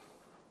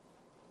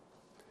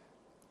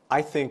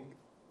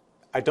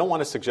 I don't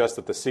want to suggest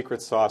that the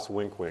secret sauce,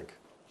 wink, wink,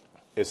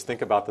 is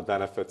think about the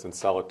benefits and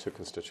sell it to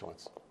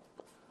constituents.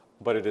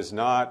 But it is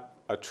not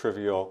a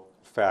trivial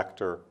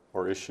factor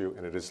or issue,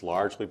 and it has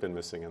largely been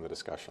missing in the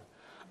discussion.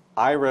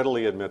 I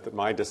readily admit that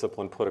my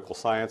discipline, political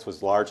science,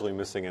 was largely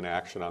missing in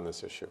action on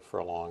this issue for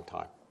a long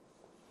time.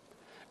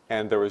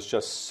 And there was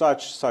just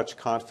such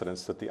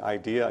confidence that the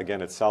idea,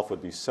 again, itself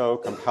would be so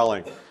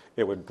compelling,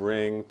 it would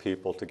bring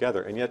people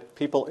together. And yet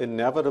people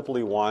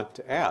inevitably want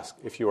to ask,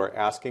 if you are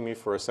asking me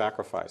for a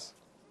sacrifice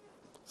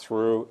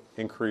through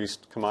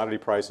increased commodity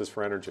prices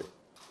for energy,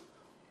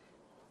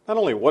 not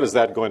only what is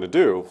that going to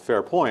do,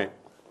 fair point,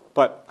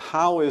 but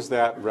how is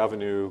that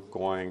revenue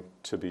going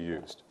to be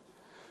used?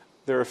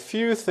 there are a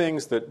few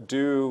things that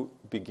do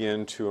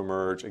begin to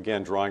emerge,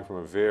 again, drawing from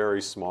a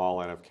very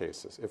small n of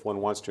cases. If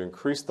one wants to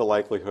increase the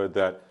likelihood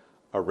that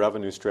a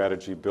revenue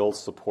strategy builds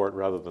support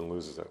rather than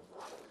loses it,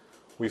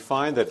 we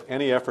find that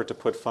any effort to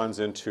put funds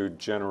into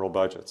general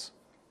budgets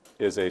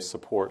is a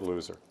support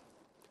loser.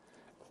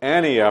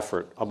 Any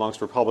effort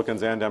amongst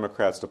Republicans and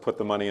Democrats to put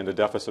the money into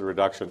deficit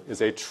reduction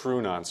is a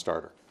true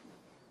non-starter.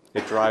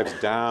 It drives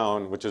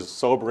down, which is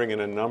sobering in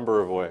a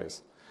number of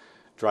ways,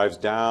 drives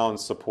down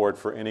support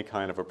for any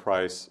kind of a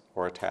price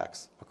or a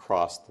tax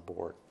across the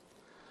board.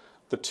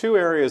 The two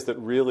areas that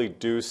really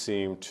do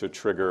seem to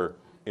trigger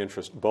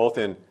interest, both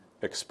in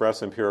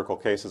express empirical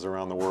cases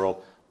around the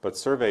world, but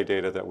survey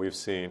data that we've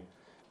seen,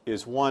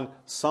 is one,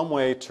 some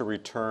way to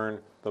return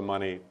the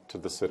money to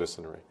the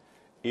citizenry,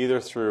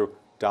 either through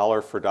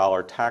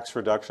dollar-for-dollar tax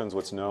reductions,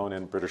 what's known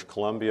in British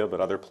Columbia but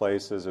other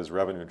places as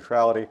revenue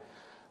neutrality.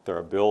 There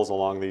are bills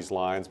along these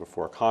lines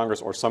before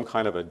Congress, or some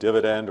kind of a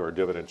dividend or a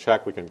dividend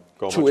check. We can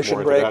go much more into that.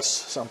 Tuition breaks,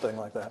 something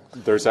like that.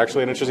 There's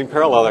actually an interesting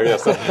parallel there,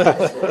 yes.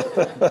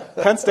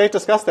 Penn State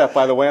discussed that,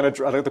 by the way, on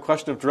the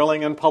question of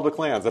drilling in public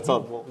lands.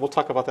 We'll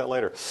talk about that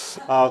later.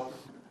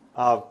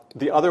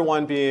 The other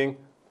one being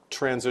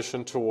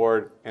transition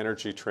toward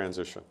energy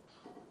transition,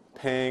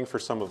 paying for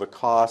some of the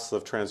costs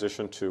of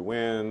transition to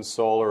wind,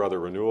 solar, other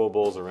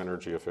renewables, or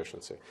energy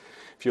efficiency.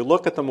 If you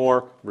look at the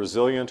more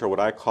resilient, or what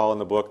I call in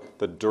the book,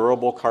 the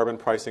durable carbon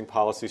pricing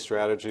policy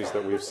strategies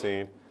that we've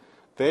seen,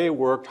 they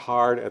worked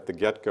hard at the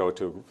get-go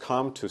to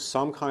come to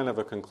some kind of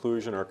a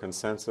conclusion or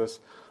consensus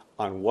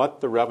on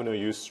what the revenue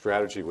use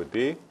strategy would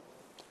be.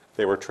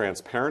 They were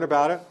transparent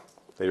about it.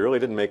 They really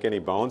didn't make any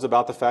bones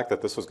about the fact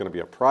that this was going to be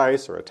a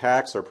price or a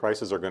tax or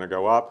prices are going to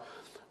go up.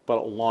 But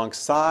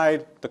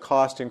alongside the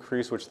cost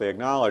increase, which they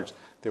acknowledged,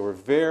 they were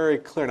very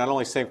clear, not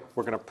only saying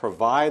we're going to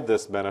provide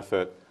this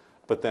benefit,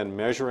 but then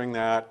measuring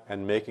that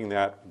and making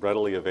that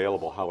readily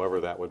available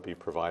however that would be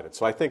provided.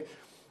 So I think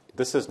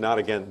this is not,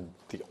 again,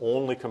 the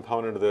only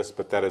component of this,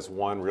 but that is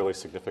one really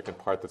significant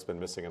part that's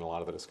been missing in a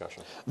lot of the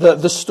discussion.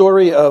 The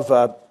story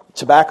of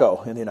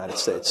tobacco in the United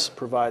States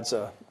provides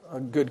a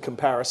good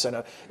comparison.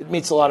 It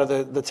meets a lot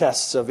of the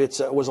tests of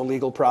it was a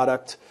legal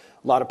product.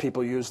 A lot of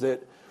people used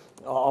it.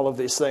 All of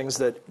these things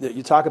that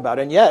you talk about.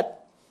 And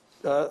yet,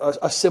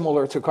 a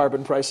similar to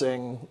carbon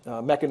pricing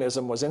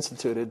mechanism was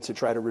instituted to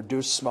try to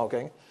reduce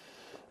smoking.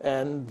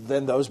 And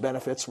then those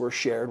benefits were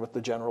shared with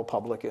the general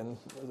public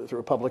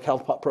through public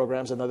health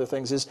programs and other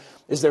things.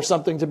 Is there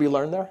something to be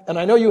learned there? And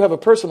I know you have a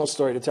personal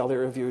story to tell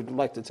here if you'd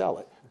like to tell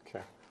it.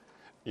 Okay.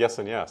 Yes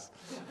and yes.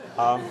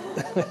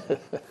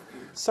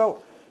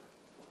 So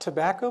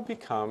tobacco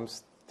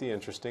becomes the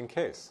interesting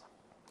case.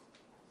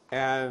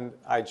 And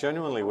I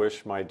genuinely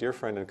wish my dear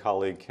friend and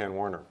colleague Ken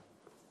Warner,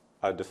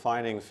 a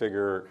defining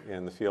figure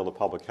in the field of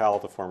public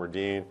health, a former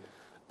dean,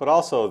 but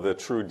also the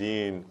true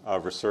dean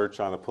of research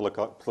on the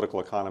political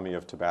economy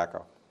of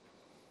tobacco,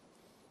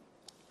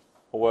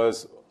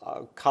 was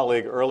a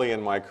colleague early in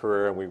my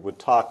career, and we would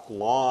talk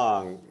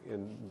long,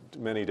 in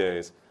many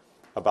days,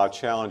 about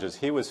challenges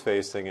he was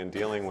facing in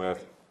dealing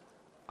with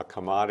a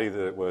commodity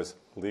that was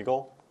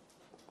legal,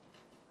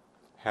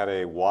 had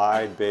a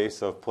wide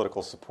base of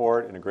political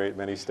support in a great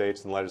many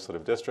states and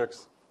legislative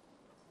districts,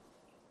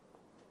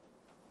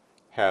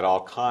 had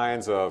all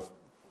kinds of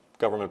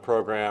government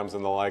programs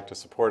and the like to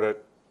support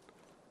it,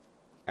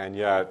 and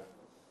yet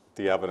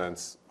the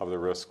evidence of the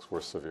risks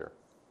were severe.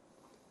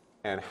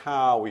 And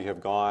how we have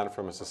gone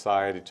from a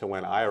society to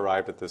when I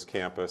arrived at this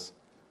campus,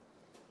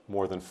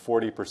 more than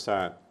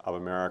 40% of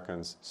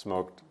Americans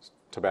smoked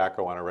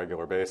tobacco on a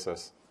regular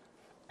basis,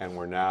 and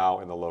we're now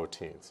in the low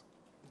teens.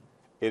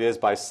 It is,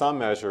 by some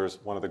measures,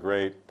 one of the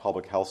great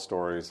public health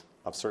stories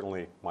of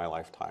certainly my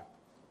lifetime.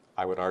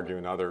 I would argue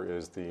another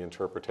is the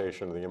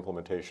interpretation, the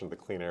implementation of the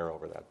Clean Air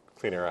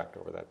Act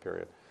over that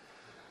period.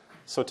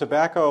 So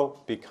tobacco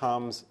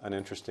becomes an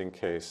interesting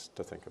case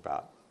to think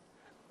about.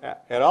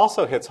 It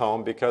also hits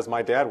home because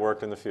my dad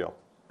worked in the field.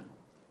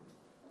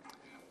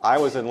 I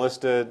was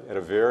enlisted at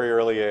a very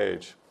early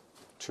age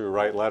to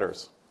write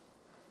letters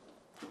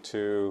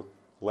to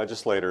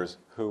legislators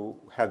who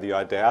had the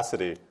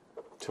audacity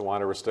to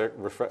want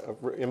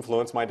to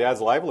influence my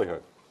dad's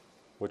livelihood,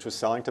 which was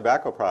selling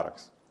tobacco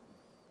products.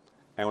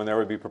 And when there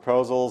would be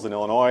proposals in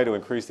Illinois to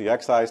increase the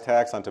excise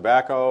tax on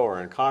tobacco, or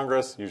in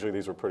Congress, usually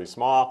these were pretty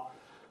small,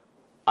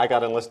 I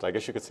got enlisted. I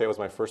guess you could say it was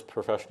my first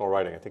professional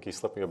writing. I think he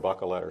slipped me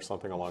 $1 a letter,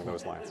 something along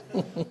those lines.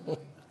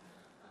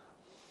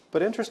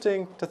 But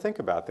interesting to think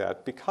about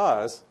that,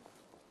 because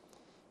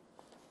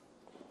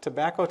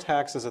tobacco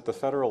taxes at the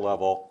federal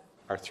level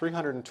are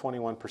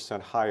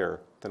 321%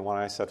 higher than when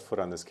I set foot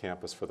on this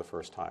campus for the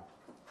first time.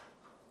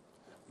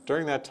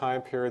 During that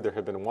time period, there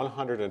had been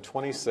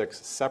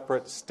 126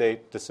 separate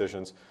state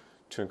decisions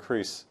to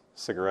increase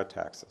cigarette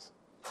taxes.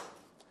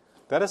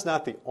 That is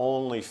not the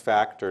only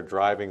factor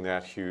driving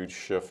that huge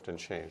shift and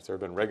change. There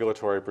have been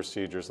regulatory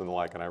procedures and the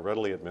like, and I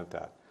readily admit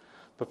that.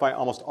 But by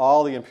almost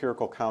all the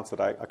empirical accounts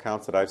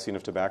that I've seen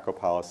of tobacco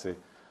policy,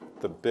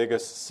 the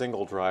biggest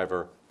single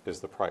driver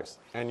is the price.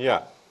 And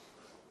yet,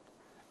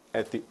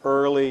 at the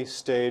early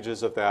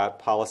stages of that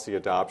policy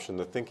adoption,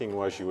 the thinking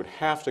was you would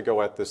have to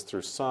go at this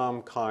through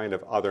some kind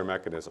of other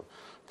mechanism.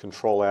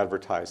 Control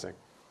advertising,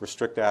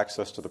 restrict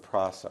access to the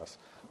process,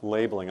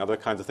 labeling, other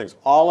kinds of things,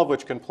 all of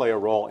which can play a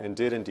role and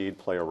did indeed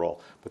play a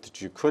role. But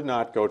that you could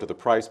not go to the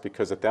price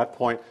because at that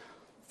point,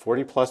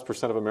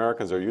 40+% of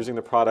Americans are using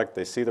the product.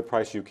 They see the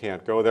price. You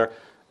can't go there.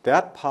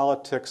 That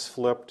politics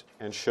flipped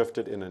and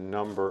shifted in a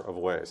number of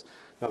ways.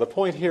 Now, the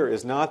point here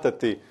is not that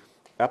the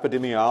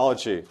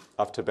epidemiology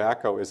of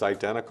tobacco is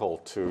identical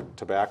to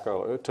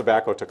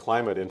tobacco to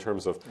climate in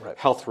terms of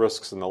health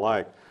risks and the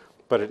like.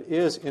 But it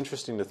is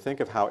interesting to think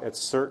of how at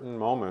certain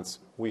moments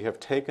we have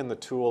taken the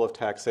tool of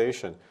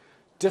taxation,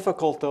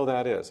 difficult though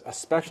that is,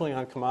 especially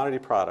on commodity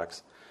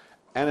products,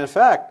 and in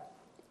fact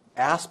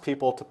asked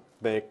people to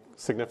make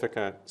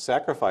significant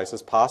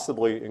sacrifices,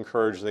 possibly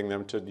encouraging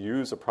them to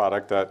use a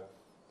product that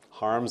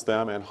harms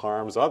them and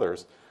harms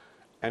others,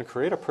 and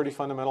create a pretty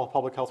fundamental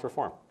public health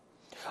reform.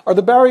 Are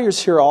the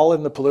barriers here all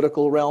in the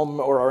political realm,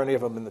 or are any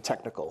of them in the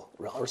technical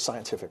realm or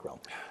scientific realm?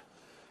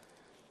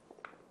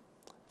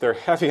 They're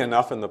heavy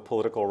enough in the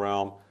political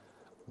realm,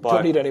 but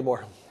don't need any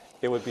more.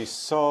 It would be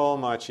so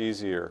much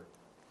easier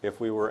if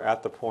we were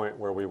at the point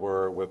where we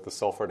were with the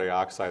sulfur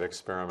dioxide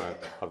experiment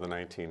of the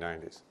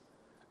 1990s.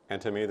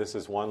 And to me, this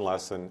is one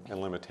lesson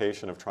and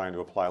limitation of trying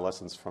to apply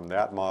lessons from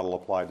that model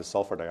applied to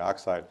sulfur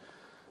dioxide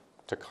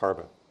to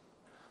carbon.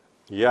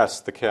 Yes,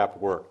 the cap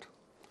worked.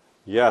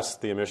 Yes,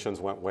 the emissions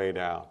went way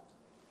down.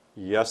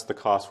 Yes, the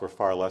costs were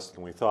far less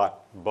than we thought,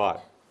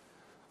 but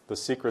the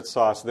secret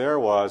sauce there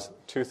was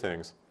two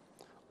things.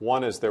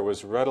 One is there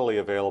was readily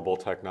available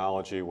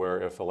technology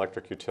where if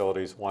electric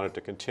utilities wanted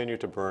to continue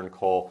to burn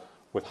coal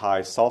with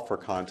high sulfur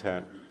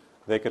content,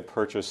 they could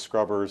purchase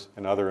scrubbers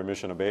and other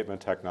emission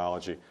abatement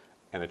technology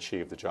and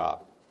achieve the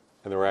job.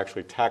 And there were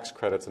actually tax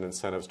credits and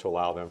incentives to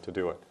allow them to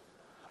do it.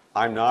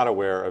 I'm not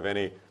aware of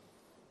any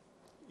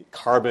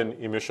carbon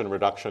emission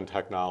reduction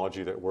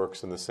technology that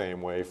works in the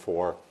same way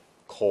for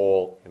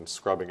coal and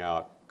scrubbing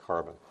out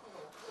carbon.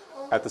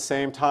 At the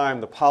same time,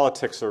 the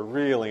politics are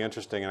really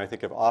interesting and I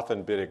think have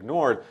often been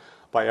ignored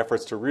by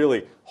efforts to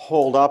really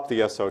hold up the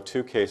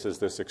SO2 case as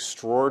this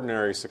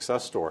extraordinary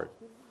success story,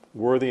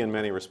 worthy in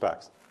many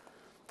respects.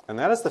 And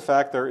that is the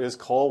fact there is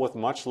coal with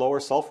much lower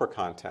sulfur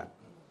content.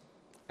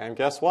 And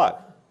guess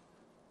what?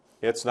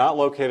 It's not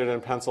located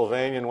in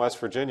Pennsylvania and West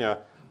Virginia,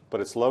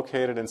 but it's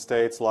located in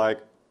states like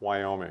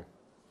Wyoming,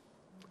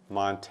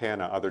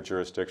 Montana, other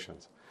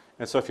jurisdictions.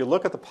 And so if you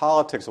look at the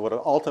politics of what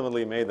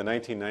ultimately made the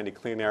 1990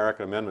 Clean Air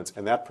Act amendments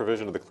and that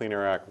provision of the Clean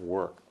Air Act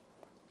work,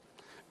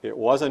 it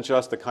wasn't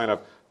just the kind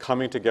of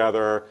coming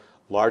together,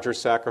 larger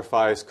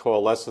sacrifice,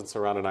 coalescence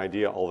around an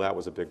idea, although that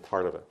was a big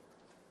part of it.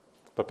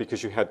 But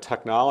because you had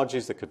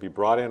technologies that could be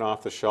brought in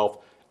off the shelf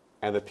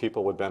and that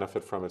people would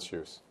benefit from its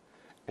use.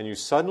 And you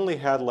suddenly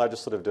had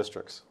legislative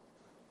districts.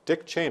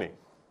 Dick Cheney,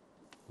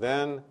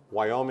 then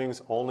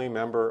Wyoming's only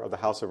member of the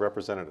House of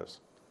Representatives,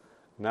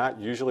 not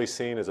usually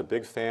seen as a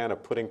big fan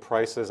of putting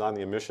prices on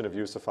the emission of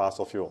use of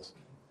fossil fuels,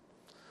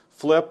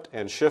 flipped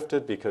and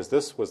shifted because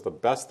this was the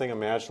best thing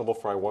imaginable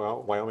for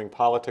Wyoming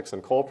politics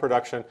and coal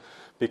production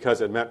because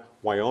it meant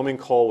Wyoming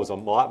coal was a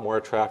lot more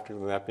attractive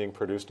than that being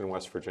produced in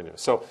West Virginia.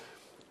 So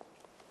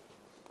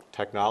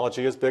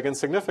technology is big and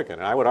significant.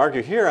 And I would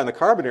argue here in the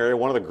carbon area,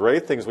 one of the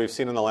great things we've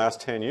seen in the last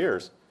 10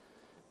 years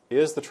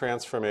is the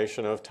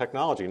transformation of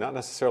technology, not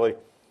necessarily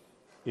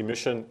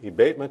emission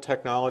abatement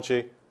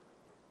technology,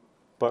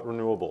 but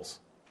renewables,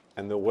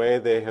 and the way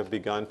they have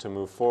begun to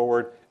move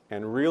forward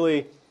and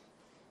really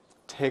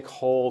take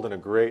hold in a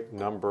great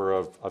number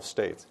of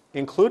states,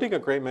 including a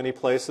great many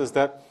places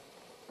that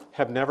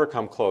have never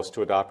come close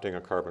to adopting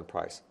a carbon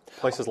price.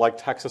 Places like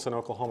Texas and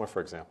Oklahoma,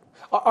 for example.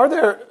 Are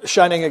there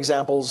shining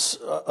examples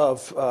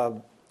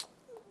of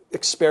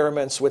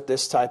experiments with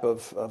this type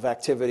of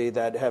activity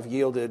that have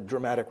yielded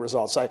dramatic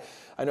results? I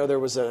know there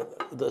was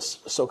this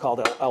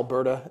so-called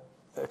Alberta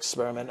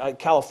experiment.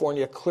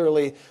 California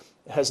clearly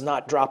has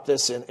not dropped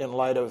this in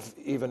light of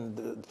even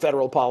the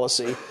federal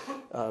policy.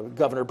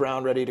 Governor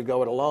Brown ready to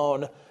go it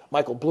alone.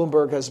 Michael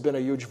Bloomberg has been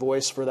a huge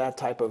voice for that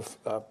type of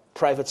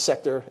private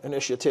sector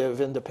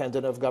initiative,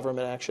 independent of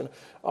government action.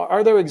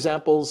 Are there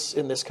examples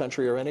in this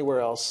country or anywhere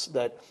else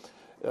that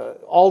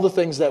all the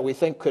things that we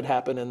think could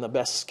happen in the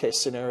best case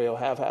scenario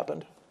have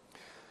happened?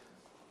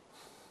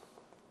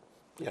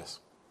 Yes.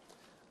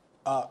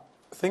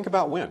 Think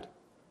about wind.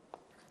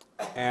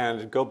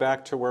 And go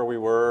back to where we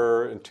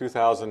were in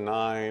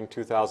 2009,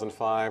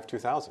 2005,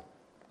 2000.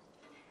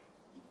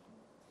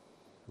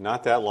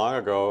 Not that long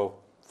ago,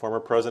 former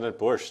President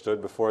Bush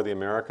stood before the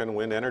American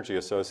Wind Energy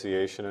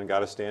Association and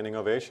got a standing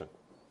ovation.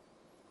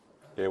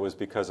 It was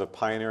because of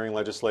pioneering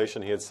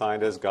legislation he had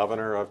signed as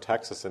governor of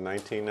Texas in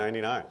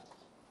 1999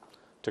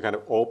 to kind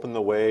of open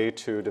the way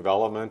to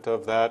development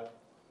of that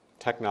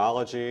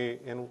technology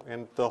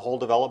and the whole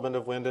development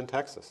of wind in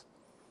Texas.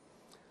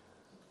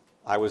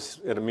 I was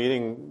at a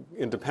meeting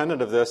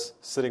independent of this,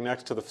 sitting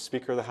next to the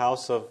Speaker of the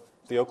House of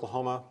the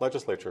Oklahoma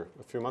legislature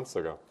a few months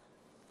ago.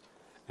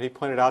 And he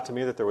pointed out to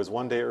me that there was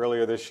one day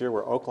earlier this year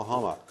where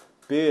Oklahoma,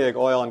 big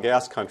oil and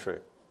gas country,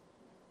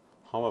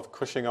 home of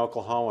Cushing,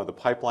 Oklahoma, the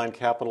pipeline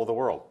capital of the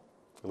world,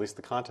 at least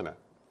the continent,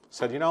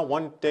 said, you know,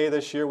 one day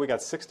this year we got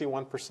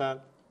 61%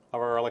 of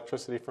our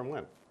electricity from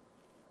wind.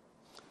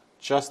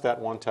 Just that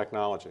one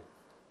technology.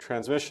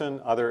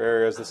 Transmission, other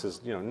areas, this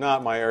is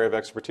not my area of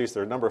expertise.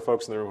 There are a number of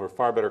folks in the room who are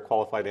far better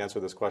qualified to answer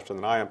this question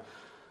than I am.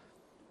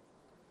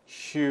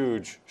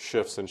 Huge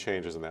shifts and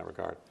changes in that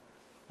regard.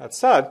 That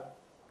said,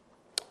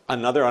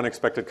 another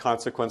unexpected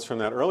consequence from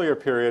that earlier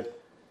period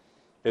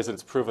is that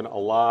it's proven a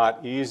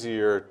lot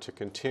easier to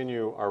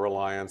continue our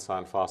reliance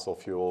on fossil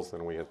fuels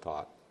than we had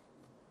thought.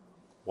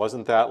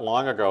 Wasn't that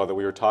long ago that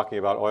we were talking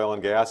about oil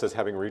and gas as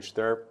having reached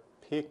their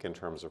peak in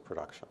terms of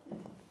production.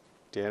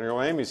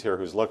 Daniel Amy's here,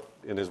 who's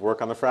looked in his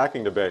work on the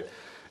fracking debate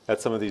at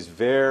some of these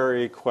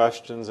very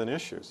questions and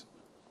issues.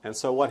 And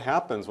so what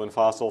happens when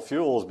fossil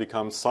fuels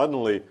become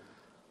suddenly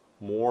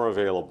more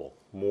available,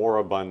 more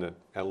abundant,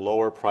 at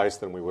lower price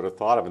than we would have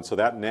thought of? And so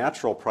that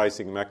natural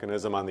pricing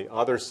mechanism on the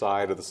other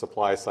side of the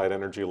supply side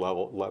energy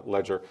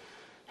ledger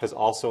has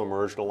also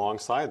emerged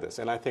alongside this.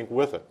 And I think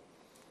with it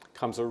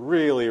comes a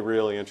really,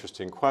 really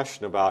interesting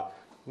question about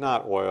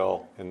not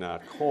oil and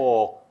not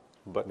coal,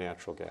 but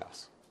natural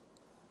gas.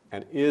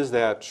 And is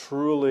that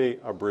truly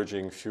a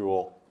bridging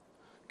fuel?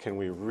 Can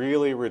we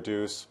really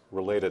reduce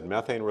related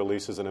methane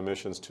releases and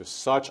emissions to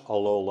such a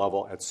low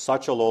level, at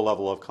such a low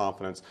level of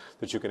confidence,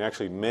 that you can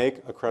actually make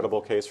a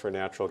credible case for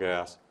natural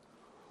gas?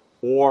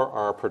 Or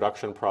are our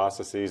production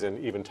processes and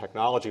even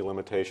technology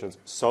limitations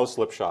so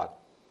slipshod,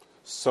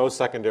 so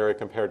secondary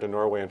compared to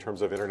Norway in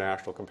terms of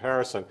international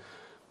comparison,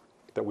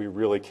 that we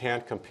really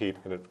can't compete,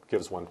 and it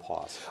gives one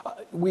pause?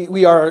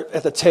 We are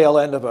at the tail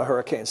end of a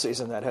hurricane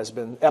season that has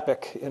been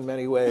epic in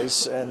many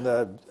ways,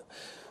 and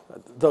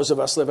those of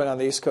us living on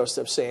the East Coast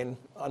have seen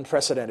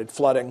unprecedented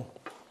flooding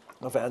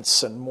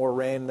events and more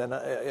rain than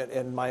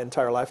in my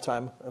entire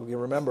lifetime, you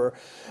remember.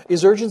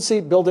 Is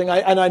urgency building?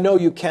 And I know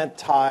you can't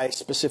tie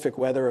specific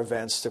weather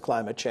events to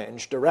climate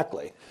change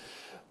directly,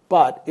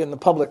 but in the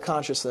public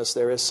consciousness,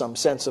 there is some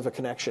sense of a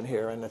connection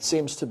here, and it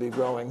seems to be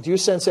growing. Do you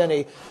sense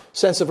any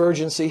sense of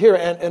urgency here?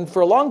 And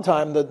for a long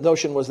time, the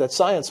notion was that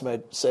science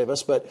may save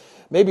us, but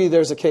maybe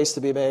there's a case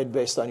to be made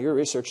based on your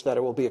research that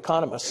it will be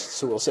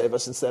economists who will save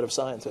us instead of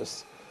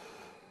scientists.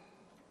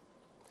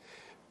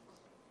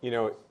 You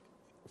know,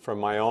 from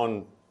my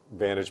own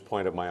vantage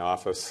point of my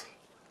office,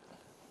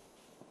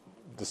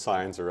 the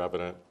signs are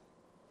evident.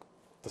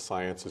 The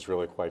science is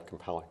really quite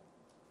compelling.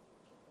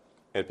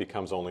 It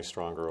becomes only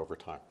stronger over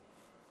time.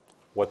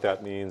 What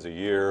that means a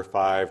year,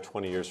 5,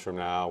 20 years from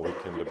now, we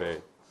can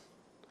debate.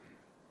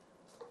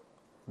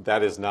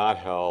 That is not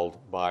held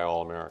by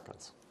all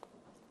Americans.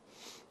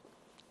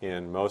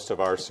 In most of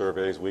our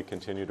surveys, we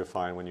continue to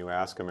find, when you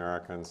ask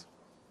Americans,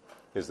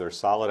 is there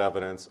solid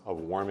evidence of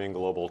warming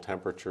global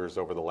temperatures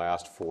over the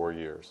last 4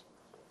 years?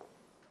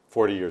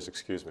 40 years,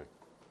 excuse me.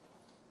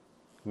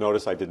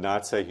 Notice I did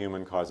not say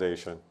human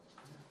causation.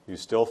 You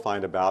still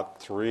find about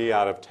 3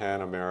 out of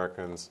 10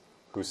 Americans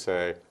who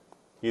say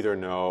either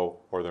no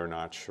or they're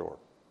not sure.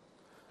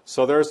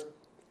 So there's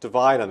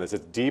divide on this.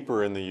 It's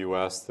deeper in the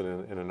U.S.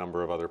 than in a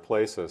number of other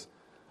places.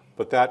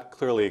 But that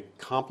clearly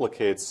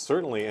complicates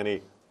certainly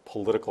any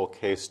political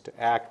case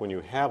to act when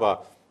you have a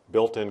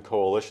built-in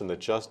coalition that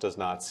just does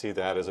not see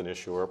that as an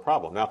issue or a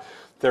problem. Now,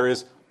 there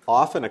is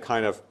often a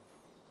kind of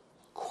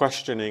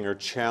questioning or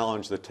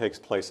challenge that takes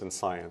place in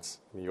science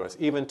in the U.S.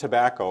 Even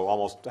tobacco,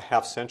 almost a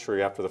half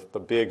century after the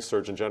big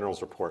Surgeon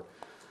General's report,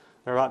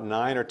 there are about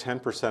 9 or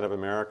 10% of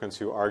Americans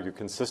who argue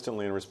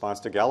consistently in response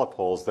to Gallup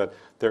polls that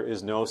there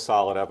is no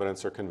solid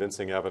evidence or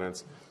convincing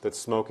evidence that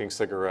smoking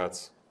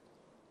cigarettes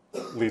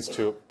leads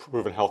to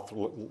proven health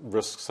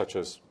risks such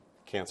as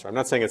cancer. I'm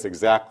not saying it's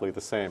exactly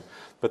the same,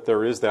 but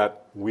there is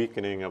that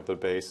weakening of the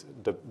base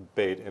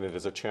debate, and it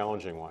is a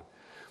challenging one.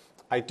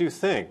 I do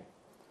think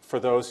for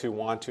those who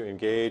want to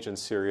engage in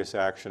serious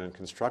action and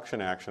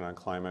construction action on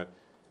climate,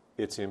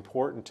 it's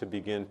important to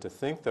begin to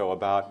think, though,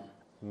 about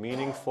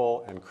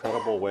meaningful and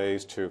credible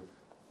ways to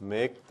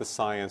make the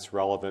science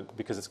relevant,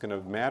 because it's going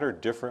to matter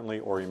differently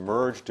or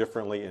emerge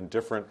differently in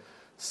different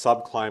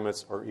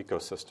subclimates or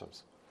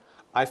ecosystems.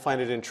 I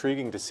find it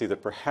intriguing to see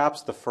that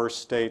perhaps the first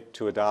state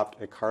to adopt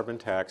a carbon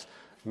tax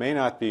may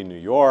not be New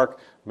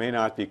York, may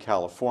not be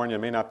California,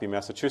 may not be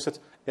Massachusetts,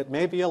 it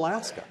may be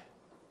Alaska.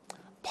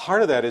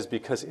 Part of that is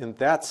because in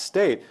that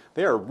state,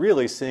 they are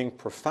really seeing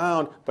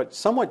profound, but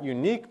somewhat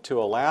unique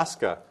to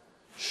Alaska,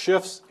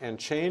 shifts and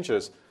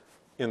changes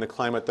in the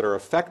climate that are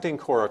affecting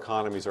core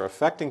economies, are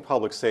affecting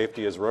public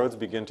safety as roads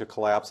begin to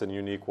collapse in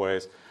unique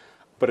ways,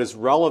 but is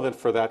relevant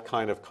for that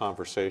kind of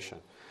conversation.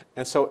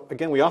 And so,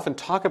 again, we often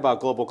talk about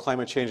global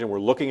climate change, and we're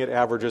looking at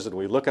averages, and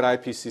we look at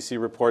IPCC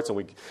reports, and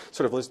we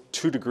sort of list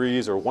 2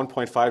 degrees or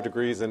 1.5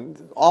 degrees,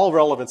 and all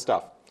relevant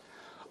stuff.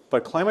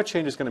 But climate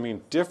change is going to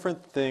mean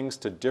different things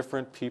to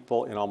different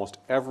people in almost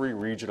every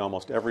region,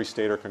 almost every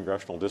state or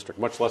congressional district,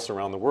 much less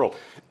around the world.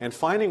 And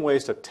finding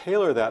ways to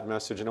tailor that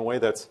message in a way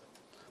that's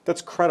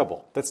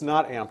credible, that's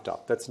not amped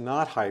up, that's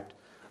not hyped,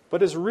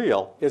 but is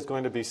real, is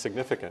going to be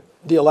significant.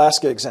 The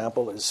Alaska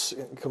example is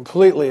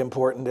completely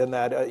important in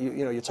that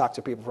you talk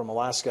to people from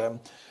Alaska,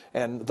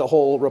 and the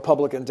whole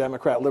Republican,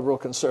 Democrat, liberal,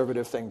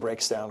 conservative thing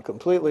breaks down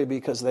completely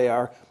because they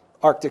are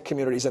Arctic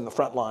communities in the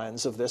front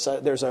lines of this.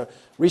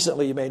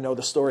 Recently, you may know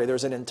the story,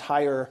 there's an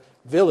entire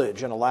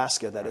village in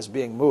Alaska that is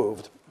being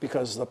moved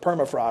because the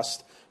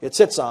permafrost it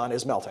sits on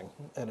is melting,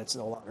 and it's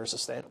no longer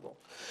sustainable.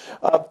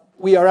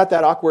 We are at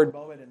that awkward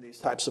moment in these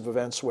types of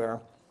events where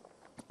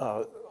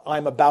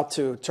I'm about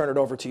to turn it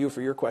over to you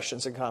for your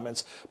questions and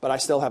comments, but I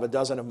still have a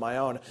dozen of my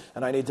own,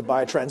 and I need to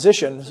buy a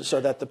transition so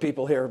that the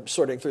people here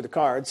sorting through the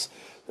cards,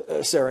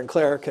 Sarah and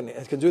Claire,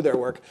 can do their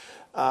work.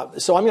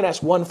 So I'm going to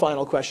ask one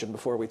final question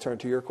before we turn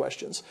to your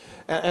questions,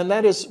 and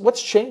that is,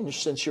 what's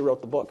changed since you wrote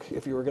the book?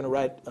 If you were going to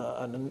write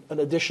an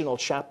additional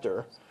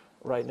chapter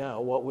right now,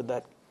 what would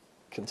that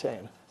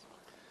contain?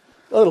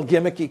 A little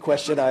gimmicky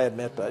question, I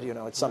admit, but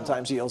it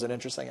sometimes yields an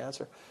interesting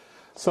answer.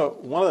 So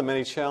one of the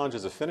many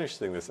challenges of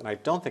finishing this, and I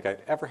don't think I'd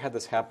ever had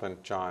this happen,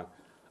 John,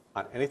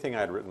 on anything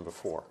I had written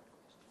before,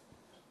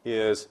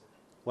 is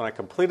when I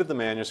completed the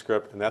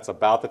manuscript, and that's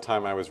about the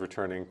time I was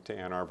returning to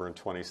Ann Arbor in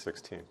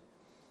 2016,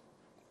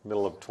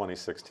 middle of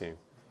 2016,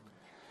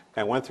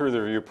 and went through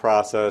the review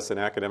process and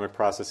academic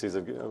processes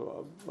of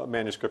a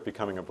manuscript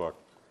becoming a book.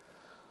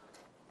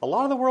 A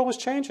lot of the world was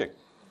changing.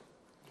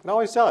 It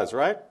always does,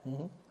 right?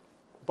 Mm-hmm.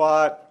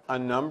 But a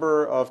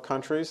number of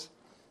countries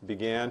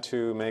began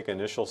to make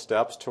initial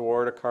steps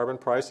toward a carbon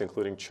price,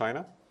 including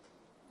China,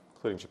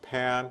 including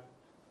Japan,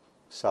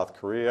 South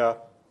Korea,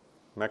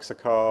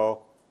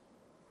 Mexico,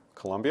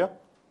 Colombia.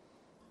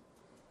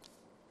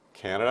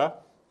 Canada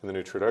and the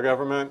new Trudeau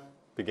government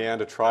began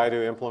to try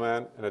to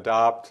implement and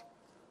adopt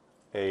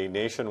a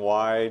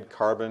nationwide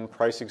carbon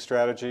pricing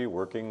strategy,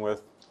 working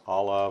with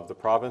all of the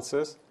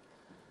provinces.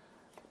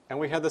 And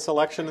we had this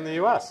election in the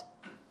U.S.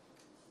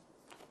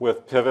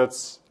 with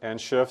pivots and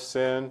shifts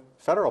in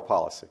federal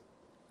policy,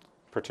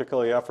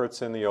 particularly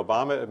efforts in the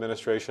Obama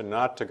administration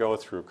not to go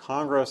through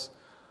Congress,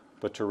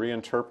 but to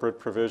reinterpret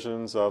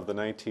provisions of the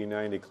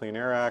 1990 Clean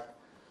Air Act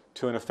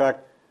to, in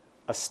effect,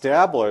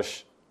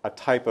 establish a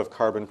type of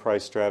carbon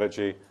price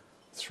strategy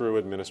through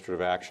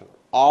administrative action,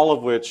 all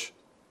of which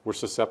were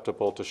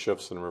susceptible to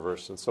shifts and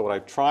reverse. And so what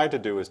I've tried to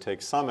do is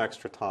take some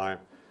extra time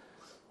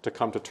to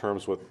come to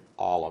terms with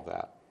all of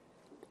that.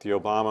 The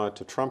Obama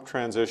to Trump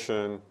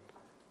transition,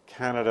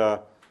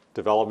 Canada,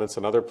 developments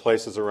in other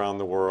places around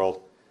the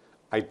world.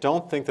 I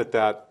don't think that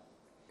that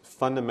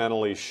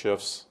fundamentally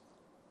shifts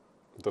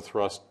the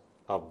thrust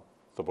of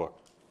the book.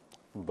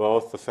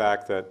 Both the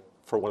fact that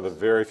for one of the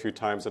very few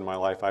times in my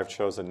life I've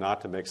chosen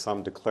not to make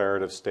some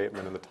declarative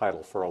statement in the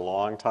title for a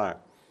long time.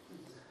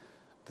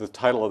 The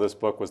title of this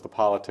book was The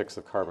Politics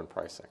of Carbon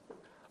Pricing.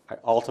 I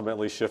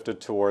ultimately shifted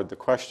toward the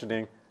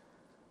questioning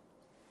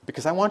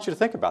because I want you to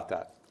think about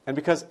that, and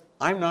because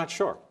I'm not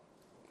sure.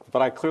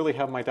 But I clearly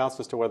have my doubts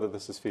as to whether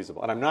this is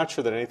feasible. And I'm not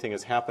sure that anything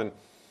has happened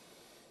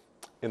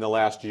in the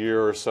last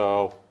year or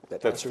so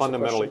that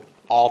fundamentally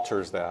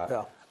alters that.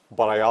 Yeah.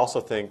 But I also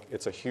think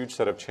it's a huge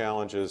set of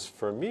challenges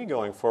for me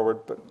going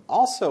forward, but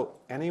also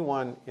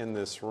anyone in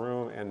this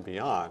room and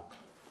beyond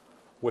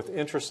with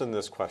interest in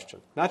this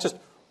question. Not just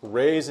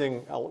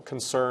raising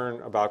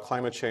concern about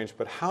climate change,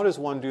 but how does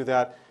one do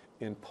that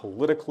in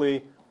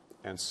politically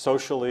and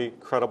socially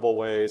credible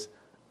ways,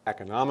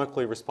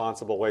 economically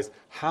responsible ways?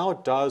 How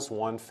does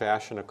one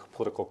fashion a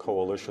political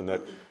coalition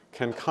that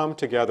can come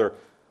together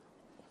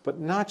but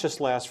not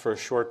just last for a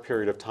short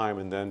period of time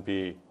and then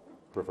be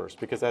reversed?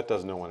 Because that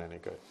does no one any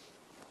good.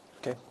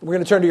 Okay, we're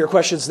going to turn to your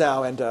questions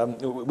now,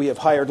 and we have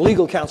hired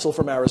legal counsel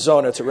from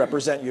Arizona to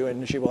represent you,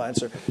 and she will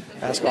ask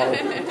all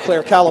of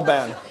Claire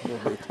Caliban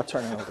will be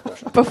turning over the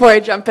question. Before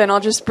I jump in, I'll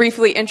just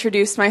briefly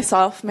introduce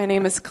myself. My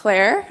name is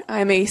Claire.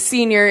 I'm a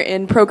senior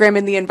in Program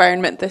in the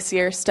Environment this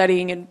year,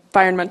 studying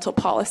environmental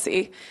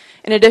policy.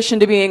 In addition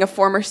to being a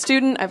former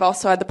student, I've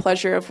also had the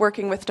pleasure of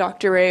working with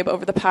Dr. Rabe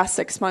over the past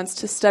 6 months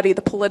to study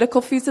the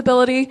political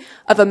feasibility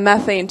of a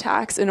methane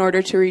tax in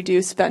order to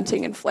reduce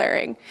venting and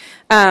flaring.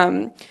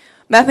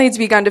 Methane's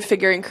begun to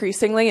figure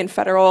increasingly in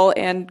federal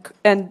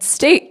and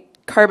state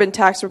carbon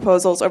tax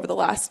proposals over the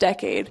last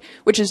decade,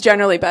 which has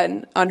generally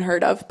been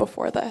unheard of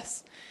before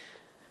this.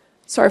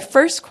 So our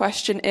first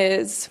question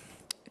is,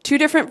 2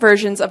 different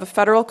versions of a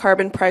federal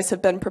carbon price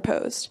have been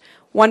proposed.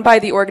 One by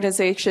the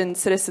organization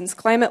Citizens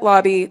Climate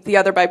Lobby, the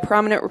other by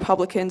prominent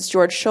Republicans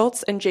George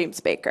Shultz and James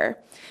Baker.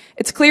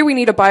 It's clear we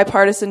need a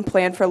bipartisan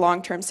plan for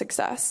long-term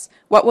success.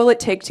 What will it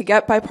take to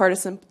get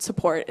bipartisan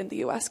support in the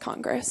U.S.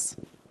 Congress?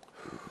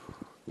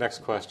 Next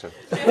question.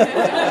 Go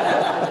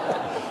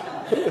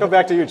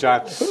back to you,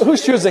 John.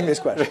 Who's choosing these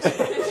questions?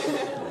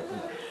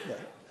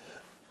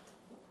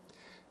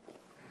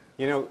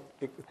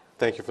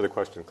 Thank you for the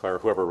question, Claire,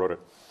 whoever wrote it.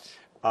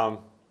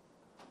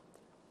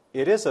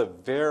 It is a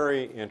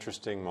very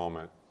interesting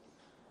moment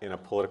in a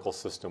political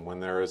system when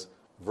there is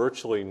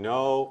virtually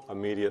no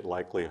immediate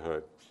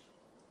likelihood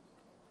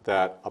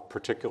that a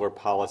particular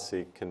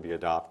policy can be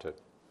adopted.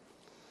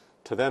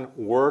 To then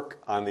work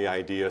on the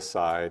idea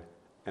side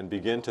and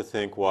begin to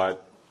think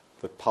what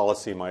the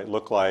policy might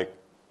look like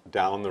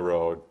down the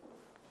road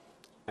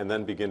and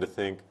then begin to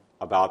think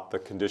about the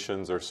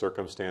conditions or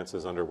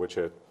circumstances under which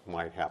it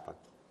might happen.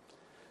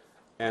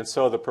 And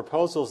so the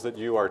proposals that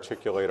you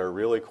articulate are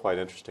really quite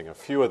interesting. A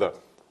few of the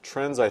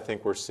trends I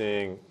think we're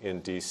seeing in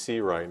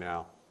D.C. right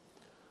now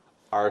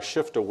are a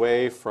shift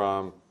away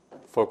from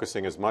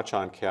focusing as much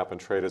on cap and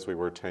trade as we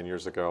were 10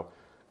 years ago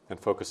and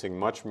focusing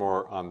much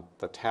more on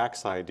the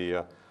tax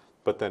idea,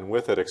 but then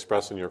with it,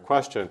 expressing your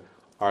question,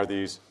 are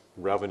these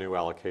revenue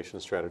allocation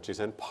strategies?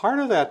 And part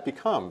of that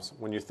becomes,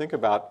 when you think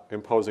about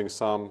imposing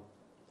some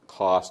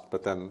cost,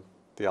 but then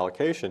the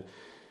allocation,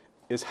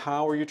 is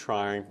how are you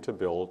trying to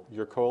build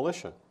your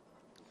coalition?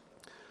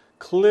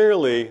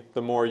 Clearly,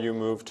 the more you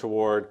move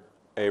toward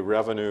a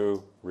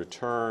revenue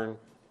return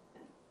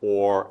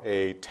or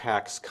a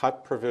tax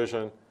cut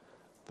provision,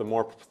 the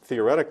more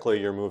theoretically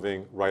you're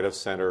moving right of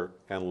center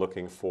and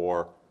looking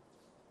for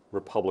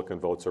Republican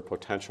votes or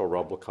potential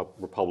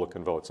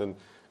Republican votes. And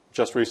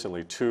just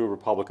recently, 2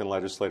 Republican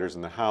legislators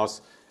in the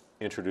House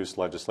introduced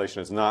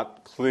legislation. It's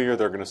not clear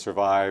they're going to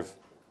survive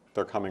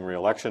their coming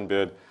re-election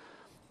bid,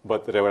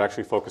 but that they would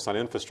actually focus on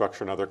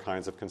infrastructure and other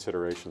kinds of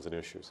considerations and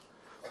issues.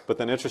 But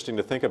then interesting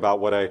to think about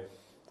what a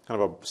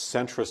kind of a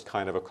centrist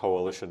kind of a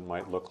coalition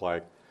might look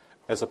like,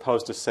 as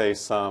opposed to, say,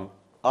 some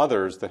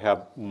others that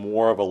have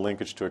more of a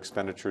linkage to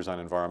expenditures on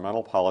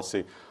environmental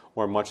policy,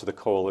 where much of the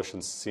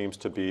coalition seems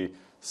to be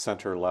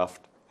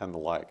center-left and the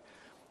like.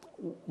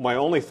 My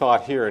only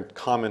thought here in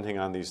commenting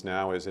on these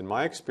now is, in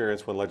my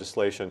experience, when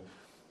legislation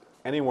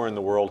anywhere in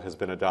the world has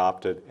been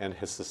adopted and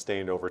has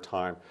sustained over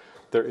time,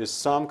 there is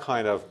some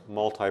kind of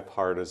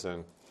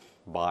multi-partisan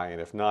buy-in.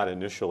 If not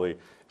initially,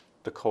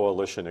 the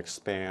coalition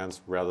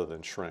expands rather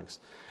than shrinks.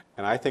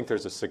 And I think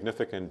there's a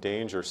significant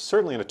danger,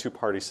 certainly in a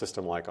two-party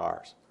system like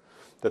ours,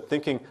 that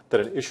thinking that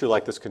an issue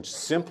like this can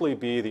simply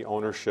be the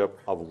ownership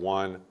of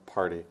one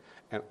party.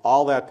 And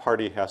all that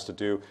party has to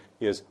do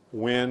is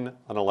win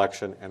an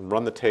election and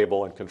run the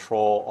table and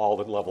control all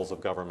the levels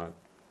of government,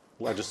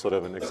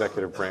 legislative and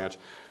executive branch,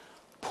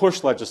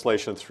 push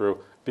legislation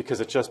through, because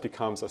it just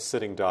becomes a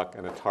sitting duck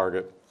and a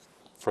target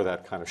for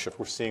that kind of shift.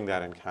 We're seeing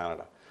that in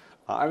Canada.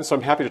 So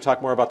I'm happy to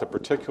talk more about the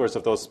particulars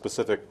of those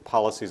specific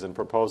policies and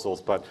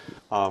proposals, but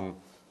I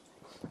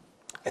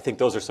think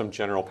those are some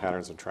general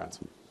patterns and trends.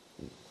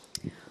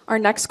 Our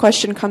next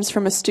question comes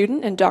from a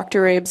student in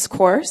Dr. Rabe's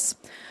course.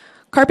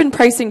 Carbon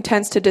pricing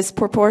tends to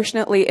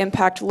disproportionately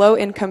impact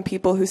low-income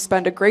people who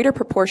spend a greater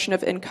proportion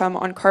of income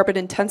on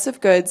carbon-intensive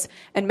goods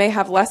and may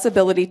have less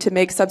ability to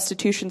make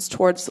substitutions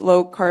towards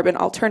low-carbon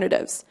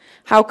alternatives.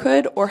 How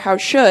could or how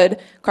should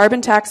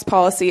carbon tax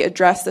policy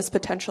address this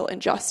potential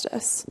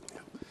injustice?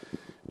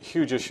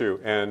 Huge issue,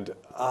 and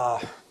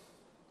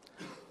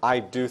I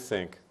do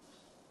think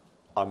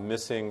a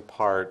missing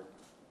part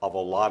of a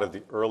lot of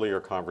the earlier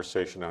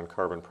conversation on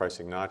carbon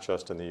pricing, not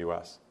just in the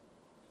U.S.,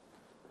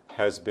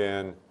 has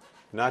been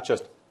not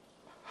just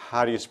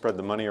how do you spread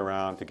the money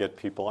around to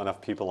get enough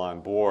people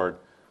on board,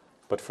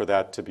 but for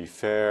that to be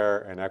fair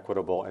and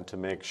equitable and to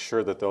make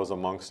sure that those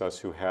amongst us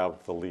who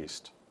have the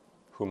least,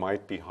 who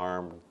might be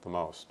harmed the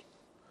most,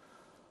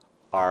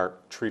 are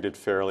treated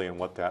fairly and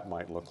what that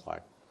might look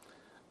like.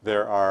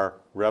 There are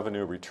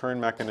revenue return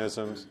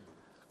mechanisms.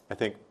 I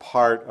think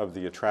part of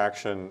the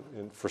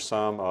attraction for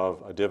some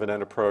of a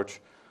dividend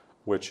approach,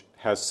 which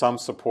has some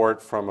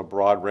support from a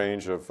broad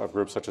range of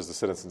groups such as the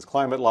Citizens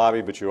Climate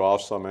Lobby, but you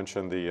also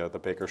mentioned the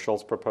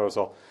Baker-Schultz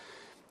proposal,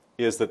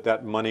 is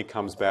that money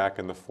comes back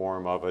in the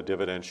form of a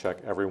dividend check.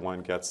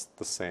 Everyone gets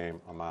the same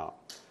amount.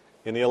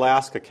 In the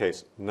Alaska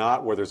case,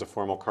 not where there's a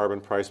formal carbon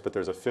price, but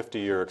there's a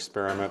 50-year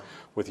experiment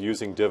with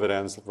using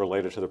dividends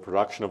related to the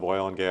production of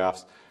oil and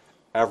gas.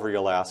 Every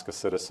Alaska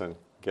citizen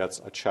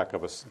gets a check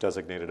of a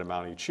designated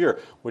amount each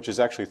year, which is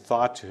actually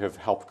thought to have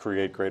helped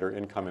create greater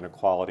income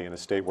inequality in a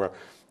state where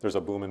there's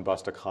a boom and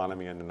bust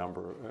economy and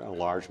a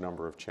large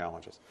number of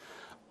challenges.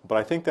 But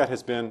I think that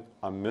has been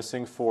a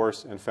missing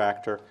force and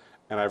factor,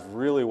 and I've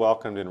really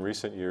welcomed in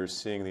recent years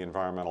seeing the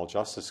environmental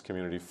justice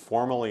community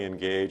formally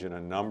engage in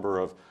a number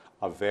of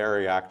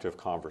very active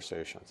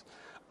conversations.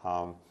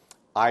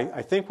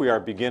 I think we are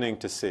beginning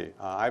to see.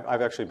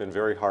 I've actually been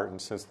very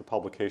heartened since the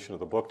publication of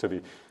the book to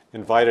be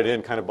invited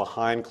in kind of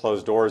behind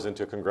closed doors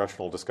into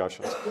congressional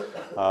discussions.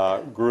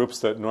 Groups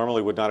that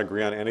normally would not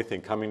agree on anything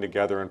coming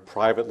together and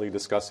privately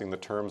discussing the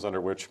terms under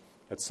which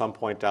at some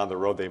point down the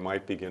road they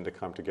might begin to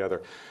come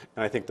together.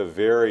 And I think the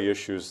very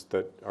issues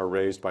that are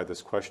raised by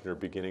this question are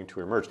beginning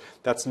to emerge.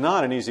 That's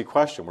not an easy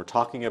question. We're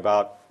talking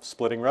about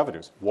splitting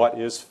revenues. What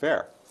is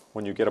fair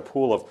when you get a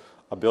pool of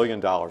 $1 billion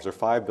or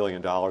 $5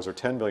 billion or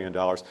 $10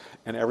 billion,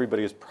 and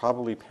everybody is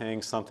probably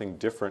paying something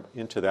different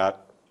into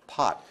that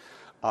pot?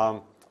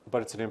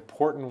 But it's an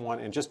important one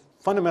and just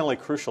fundamentally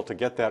crucial to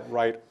get that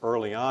right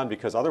early on,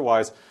 because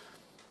otherwise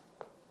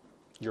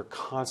you're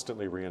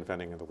constantly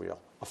reinventing the wheel.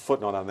 A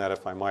footnote on that,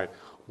 if I might.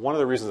 One of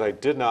the reasons I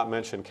did not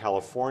mention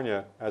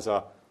California as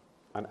an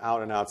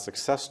out-and-out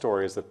success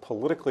story is that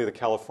politically the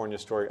California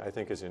story, I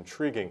think, is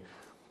intriguing,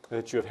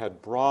 that you have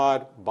had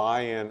broad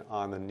buy-in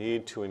on the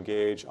need to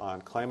engage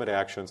on climate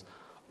actions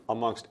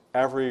amongst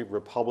every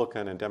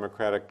Republican and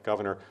Democratic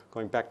governor,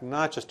 going back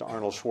not just to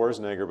Arnold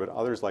Schwarzenegger, but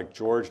others like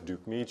George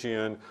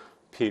Deukmejian,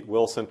 Pete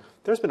Wilson.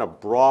 There's been a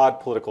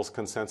broad political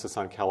consensus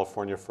on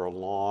California for a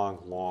long,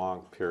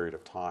 long period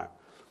of time.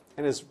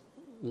 And as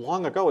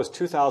long ago as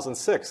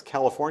 2006,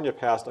 California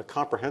passed a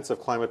comprehensive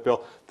climate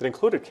bill that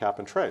included cap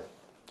and trade.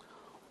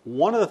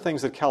 One of the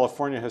things that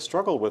California has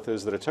struggled with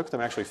is that it took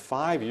them actually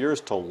 5 years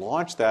to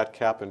launch that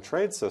cap and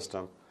trade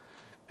system.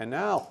 And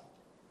now,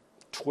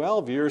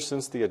 12 years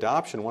since the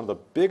adoption, one of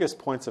the biggest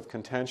points of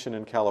contention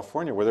in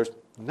California, where there's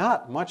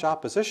not much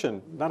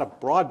opposition, not a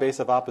broad base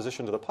of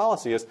opposition to the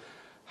policy, is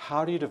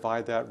how do you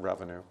divide that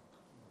revenue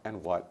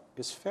and what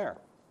is fair?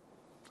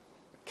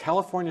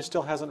 California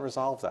still hasn't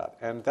resolved that,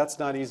 and that's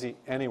not easy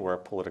anywhere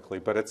politically,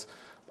 but it's,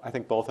 I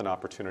think, both an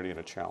opportunity and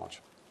a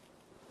challenge.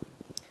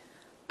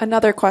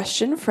 Another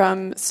question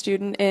from a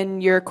student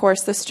in your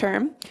course this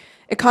term.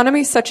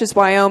 Economies such as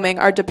Wyoming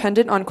are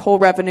dependent on coal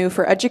revenue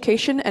for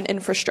education and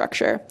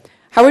infrastructure.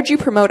 How would you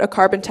promote a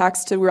carbon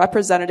tax to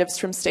representatives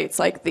from states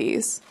like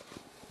these?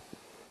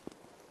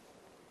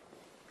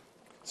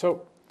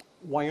 So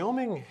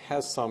Wyoming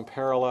has some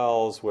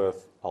parallels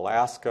with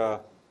Alaska,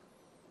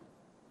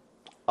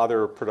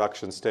 other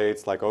production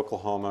states like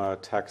Oklahoma,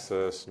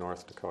 Texas,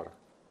 North Dakota.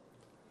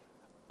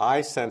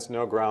 I sense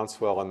no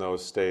groundswell in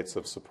those states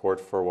of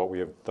support for what we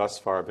have thus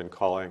far been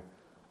calling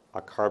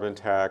a carbon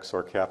tax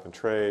or cap and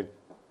trade.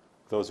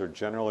 Those are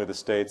generally the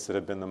states that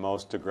have been the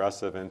most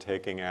aggressive in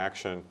taking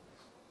action,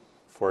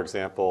 for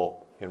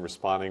example, in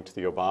responding to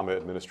the Obama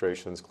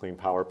administration's Clean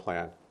Power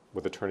Plan,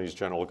 with attorneys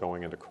general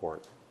going into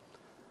court.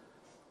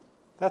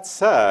 That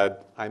said,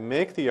 I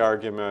make the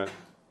argument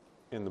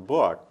in the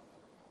book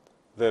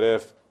that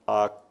if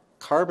a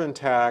carbon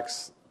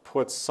tax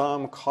puts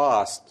some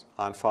cost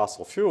on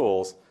fossil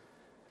fuels,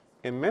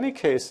 in many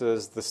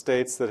cases, the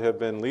states that have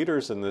been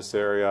leaders in this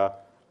area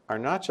are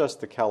not just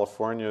the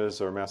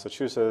Californias or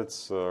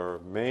Massachusetts or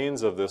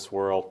Maines of this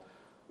world,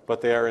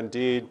 but they are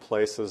indeed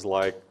places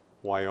like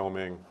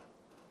Wyoming,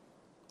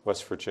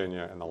 West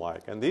Virginia, and the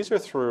like. And these are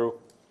through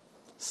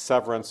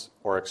severance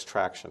or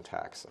extraction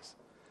taxes.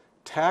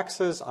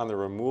 Taxes on the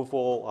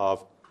removal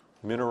of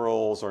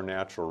minerals or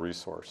natural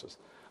resources.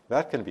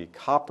 That can be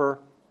copper,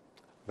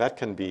 that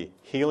can be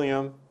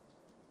helium,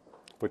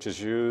 which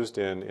is used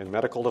in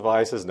medical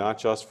devices, not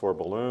just for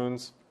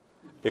balloons.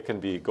 It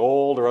can be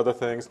gold or other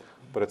things,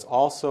 but it's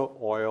also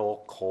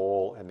oil,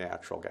 coal, and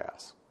natural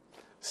gas.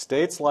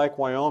 States like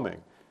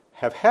Wyoming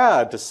have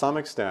had, to some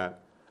extent,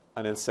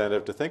 an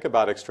incentive to think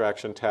about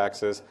extraction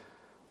taxes,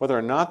 whether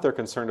or not they're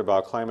concerned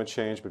about climate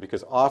change, but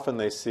because often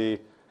they see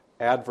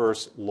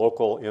adverse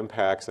local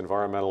impacts,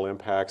 environmental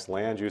impacts,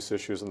 land use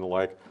issues, and the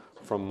like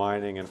from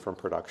mining and from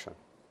production.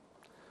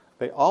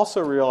 They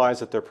also realize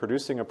that they're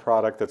producing a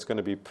product that's going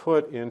to be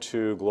put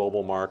into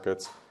global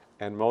markets,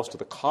 and most of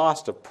the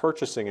cost of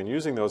purchasing and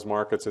using those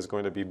markets is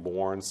going to be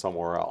borne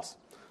somewhere else.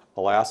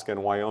 Alaska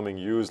and Wyoming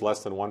use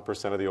less than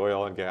 1% of the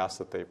oil and gas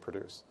that they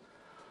produce.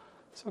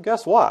 So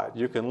guess what?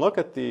 You can look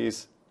at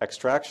these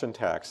extraction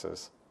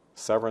taxes,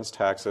 severance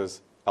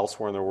taxes.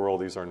 Elsewhere in the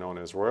world, these are known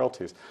as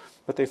royalties.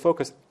 But they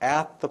focus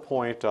at the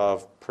point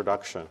of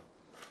production.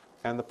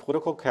 And the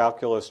political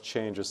calculus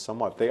changes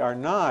somewhat. They are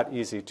not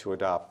easy to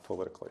adopt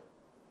politically.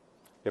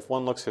 If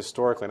one looks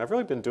historically, and I've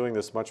really been doing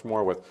this much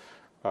more with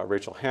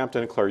Rachel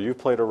Hampton, Claire, you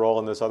played a role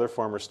in this, other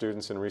former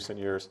students in recent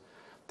years.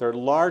 They're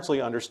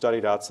largely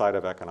understudied outside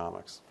of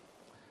economics.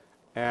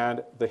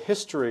 And the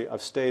history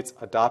of states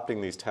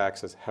adopting these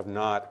taxes have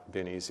not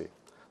been easy.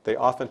 They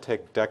often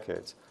take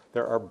decades.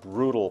 There are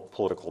brutal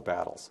political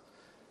battles.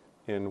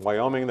 In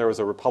Wyoming, there was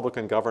a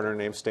Republican governor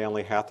named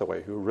Stanley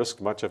Hathaway who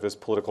risked much of his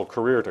political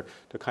career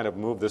to kind of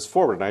move this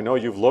forward. And I know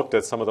you've looked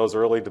at some of those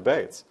early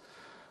debates.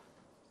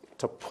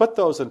 To put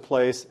those in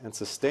place and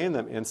sustain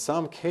them in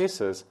some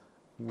cases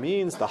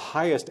means the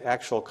highest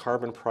actual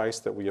carbon price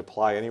that we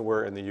apply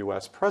anywhere in the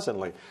U.S.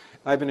 presently. And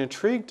I've been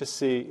intrigued to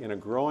see in a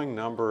growing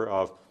number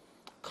of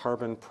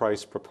carbon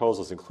price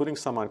proposals, including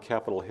some on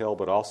Capitol Hill,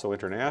 but also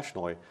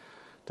internationally,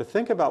 to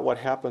think about what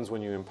happens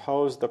when you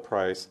impose the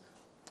price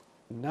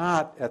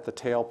not at the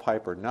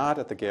tailpipe or not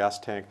at the gas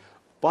tank,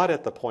 but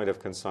at the point of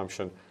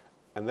consumption,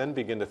 and then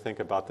begin to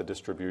think about the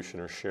distribution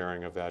or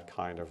sharing of that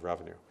kind of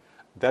revenue.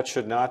 That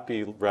should not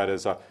be read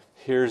as a,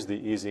 here's the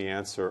easy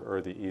answer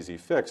or the easy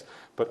fix.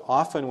 But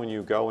often when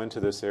you go into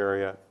this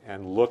area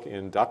and look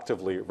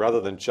inductively, rather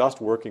than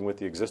just working with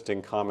the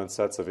existing common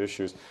sets of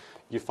issues,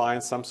 you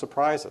find some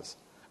surprises.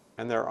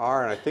 And there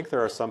are, and I think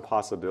there are some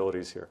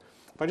possibilities here.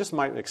 If I just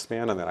might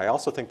expand on that, I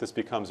also think this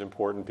becomes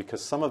important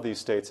because some of these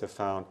states have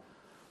found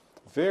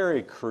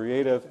very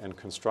creative and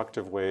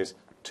constructive ways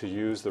to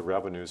use the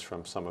revenues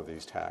from some of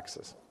these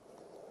taxes.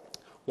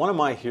 One of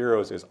my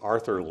heroes is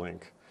Arthur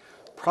Link.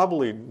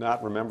 Probably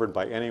not remembered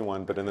by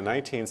anyone, but in the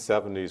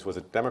 1970s was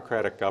a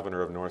Democratic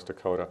governor of North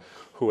Dakota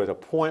who, at a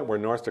point where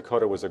North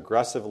Dakota was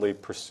aggressively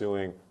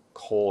pursuing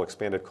coal,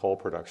 expanded coal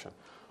production,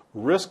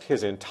 risked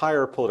his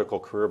entire political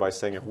career by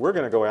saying, if we're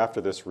going to go after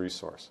this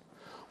resource,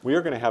 we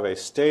are going to have a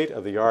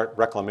state-of-the-art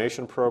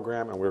reclamation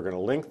program, and we're going to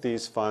link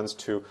these funds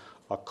to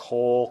a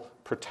coal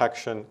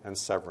protection and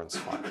severance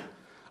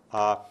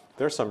fund.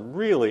 There's some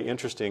really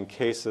interesting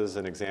cases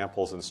and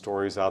examples and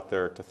stories out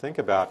there to think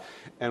about.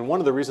 And one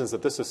of the reasons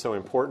that this is so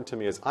important to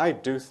me is I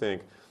do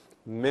think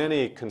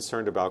many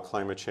concerned about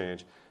climate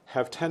change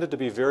have tended to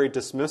be very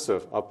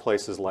dismissive of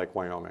places like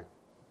Wyoming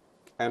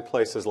and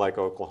places like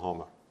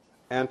Oklahoma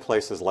and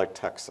places like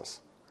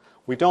Texas.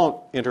 We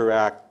don't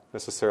interact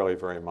necessarily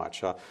very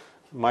much.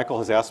 Michael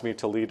has asked me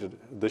to lead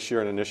this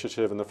year an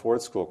initiative in the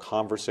Ford School,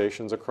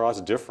 Conversations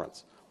Across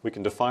Difference. We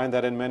can define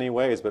that in many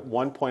ways, but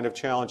one point of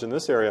challenge in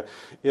this area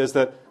is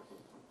that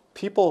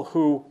people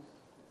who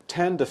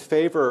tend to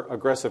favor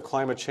aggressive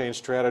climate change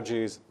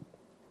strategies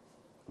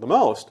the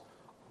most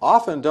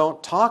often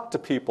don't talk to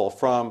people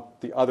from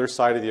the other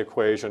side of the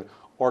equation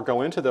or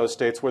go into those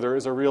states where there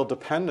is a real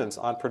dependence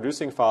on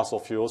producing fossil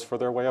fuels for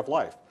their way of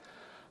life.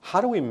 How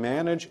do we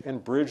manage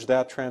and bridge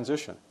that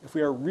transition? If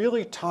we are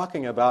really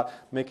talking about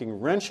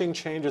making wrenching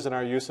changes in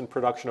our use and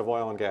production of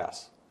oil and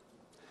gas,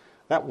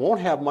 that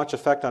won't have much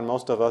effect on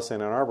most of us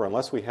in Ann Arbor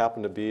unless we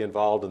happen to be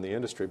involved in the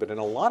industry. But in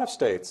a lot of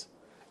states,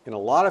 in a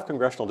lot of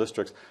congressional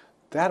districts,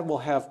 that will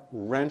have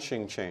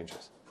wrenching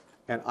changes.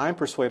 And I'm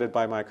persuaded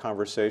by my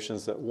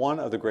conversations that one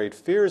of the great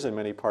fears in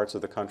many parts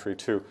of the country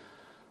to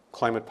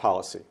climate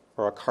policy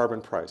or a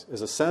carbon price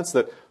is a sense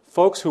that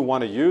folks who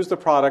want to use the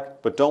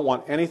product but don't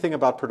want anything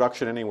about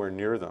production anywhere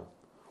near them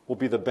will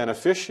be the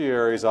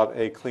beneficiaries of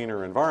a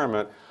cleaner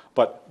environment,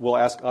 but will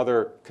ask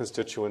other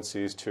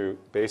constituencies to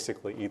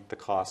basically eat the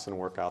costs and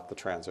work out the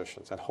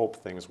transitions and hope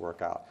things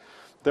work out.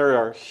 There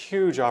are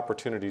huge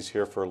opportunities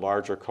here for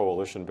larger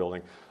coalition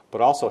building, but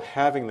also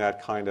having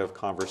that kind of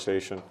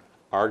conversation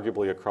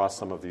arguably across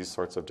some of these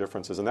sorts of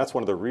differences. And that's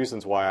one of the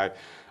reasons why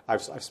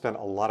I've spent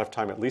a lot of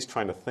time at least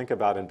trying to think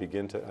about and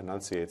begin to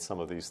enunciate some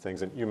of these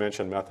things. And you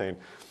mentioned methane.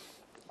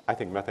 I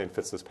think methane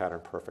fits this pattern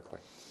perfectly.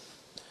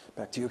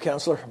 Back to you,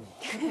 Counselor.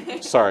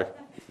 Sorry.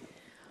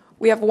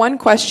 We have one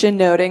question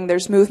noting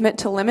there's movement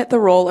to limit the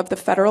role of the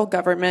federal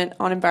government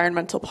on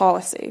environmental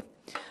policy.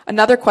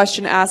 Another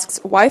question asks,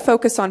 why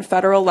focus on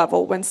federal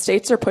level when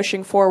states are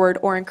pushing forward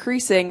or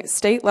increasing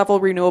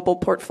state-level renewable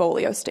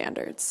portfolio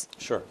standards?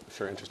 Sure.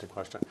 Interesting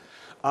question.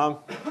 I'm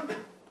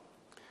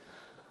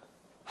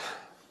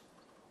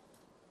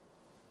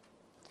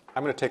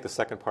going to take the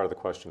second part of the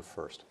question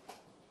first.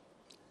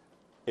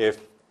 If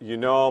you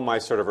know my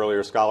sort of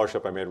earlier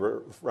scholarship, I made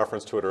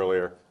reference to it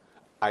earlier,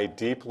 I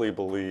deeply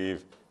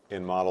believe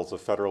in models of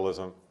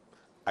federalism.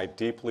 I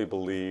deeply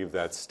believe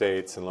that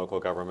states and local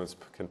governments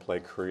can play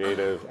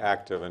creative,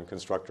 active, and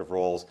constructive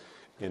roles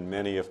in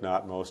many, if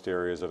not most,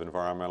 areas of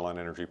environmental and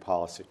energy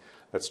policy.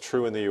 That's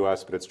true in the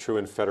U.S., but it's true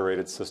in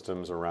federated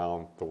systems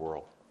around the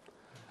world.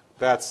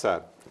 That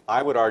said,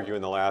 I would argue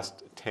in the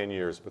last 10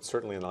 years, but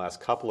certainly in the last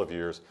couple of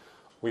years,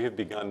 we have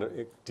begun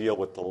to deal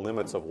with the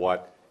limits of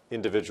what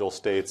individual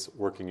states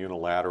working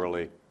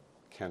unilaterally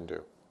can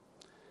do.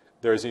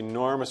 There's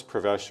enormous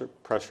pressure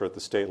at the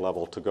state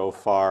level to go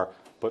far,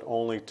 but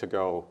only to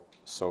go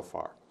so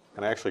far.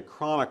 And I actually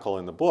chronicle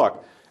in the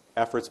book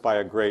efforts by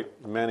a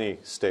great many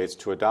states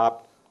to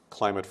adopt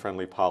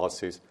climate-friendly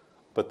policies,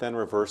 but then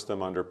reverse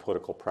them under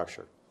political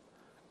pressure.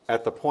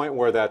 At the point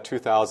where that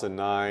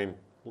 2009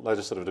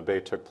 legislative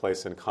debate took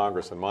place in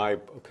Congress and my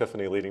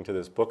epiphany leading to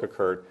this book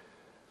occurred,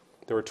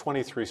 there were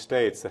 23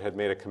 states that had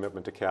made a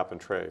commitment to cap and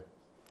trade.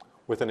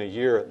 Within a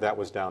year, that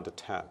was down to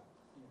 10.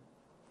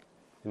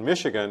 In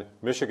Michigan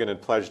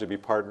had pledged to be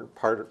part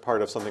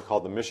of something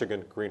called the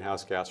Michigan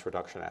Greenhouse Gas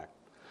Reduction Act.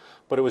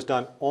 But it was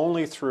done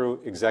only through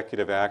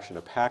executive action,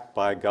 a pact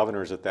by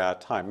governors at that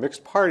time.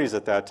 Mixed parties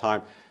at that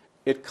time,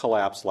 it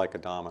collapsed like a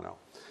domino.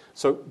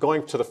 So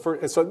going to the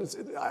first,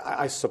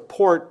 I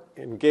support,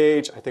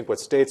 engage. I think what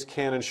states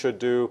can and should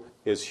do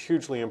is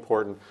hugely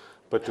important.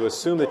 But to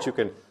assume that you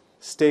can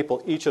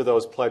staple each of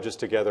those pledges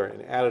together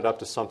and add it up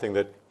to something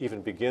that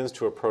even begins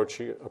to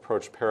approach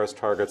Paris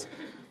targets,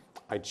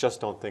 I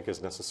just don't think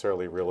is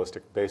necessarily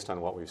realistic based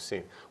on what we've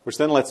seen. Which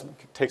then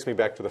takes me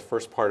back to the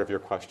first part of your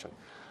question.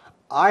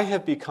 I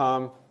have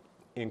become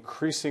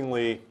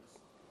increasingly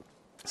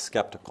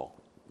skeptical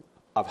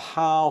of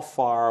how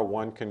far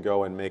one can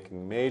go in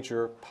making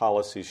major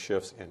policy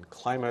shifts in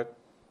climate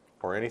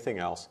or anything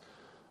else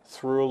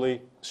solely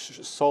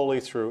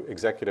through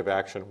executive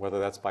action, whether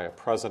that's by a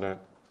president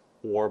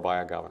or by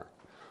a governor.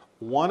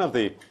 One of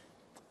the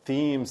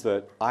themes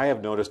that I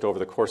have noticed over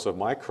the course of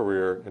my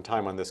career and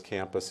time on this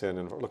campus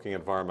and looking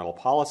at environmental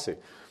policy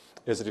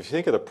is that if you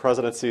think of the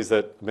presidencies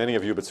that many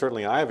of you, but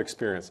certainly I have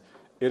experienced,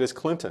 it is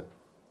Clinton,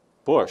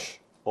 Bush,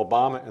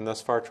 Obama, and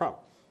thus far Trump.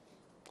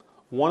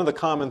 One of the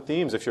common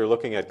themes, if you're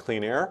looking at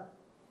clean air,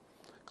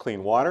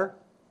 clean water,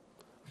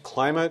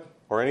 climate,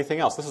 or anything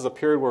else, this is a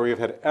period where we have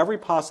had every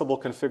possible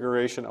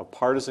configuration of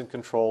partisan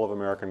control of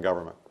American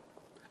government.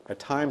 At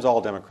times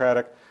all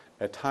Democratic,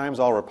 at times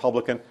all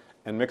Republican,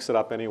 and mix it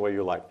up any way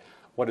you like.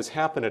 What has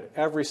happened at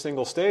every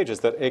single stage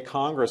is that a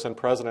Congress and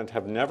president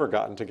have never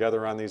gotten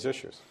together on these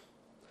issues.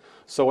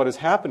 So what has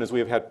happened is we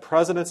have had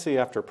presidency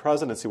after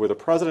presidency where the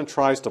president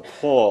tries to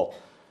pull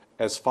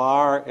as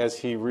far as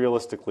he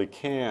realistically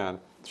can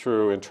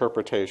through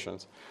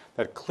interpretations.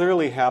 That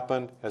clearly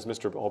happened as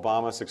Mr.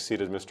 Obama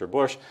succeeded Mr.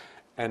 Bush,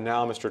 and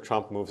now Mr.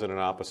 Trump moves in an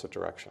opposite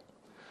direction.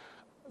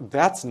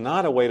 That's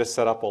not a way to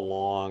set up a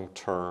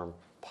long-term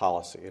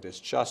policy. It is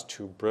just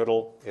too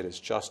brittle. It is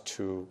just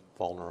too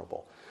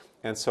vulnerable.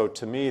 And so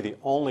to me, the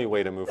only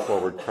way to move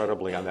forward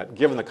credibly on that,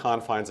 given the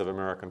confines of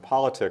American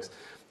politics,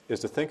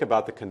 is to think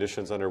about the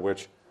conditions under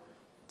which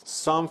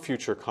some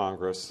future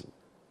Congress,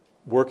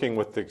 working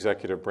with the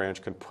executive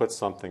branch, can put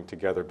something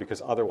together,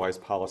 because otherwise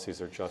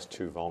policies are just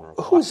too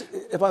vulnerable.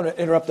 If I'm going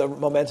to interrupt the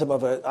momentum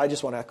of it, I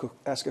just want to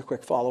ask a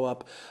quick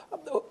follow-up.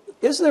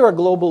 Is there a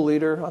global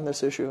leader on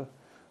this issue?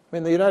 I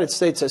mean, the United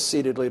States has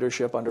ceded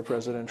leadership under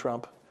President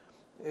Trump.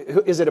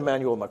 Is it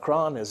Emmanuel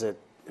Macron? Is it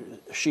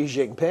Xi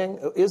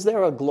Jinping? Is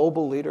there a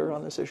global leader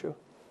on this issue?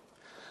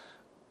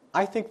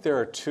 I think there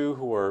are two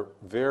who are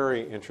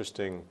very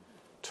interesting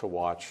to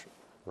watch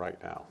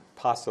right now,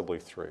 possibly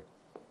three.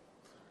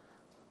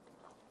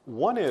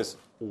 One is,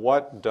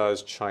 what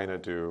does China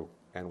do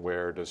and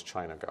where does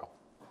China go?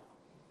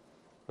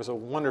 There's a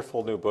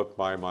wonderful new book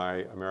by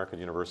my American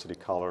University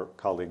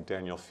colleague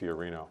Daniel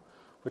Fiorino,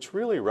 which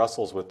really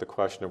wrestles with the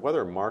question of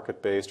whether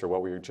market-based or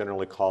what we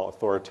generally call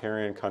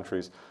authoritarian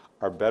countries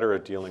are better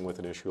at dealing with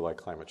an issue like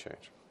climate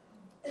change.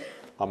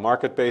 A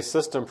market-based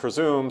system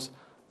presumes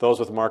those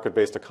with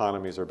market-based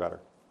economies are better.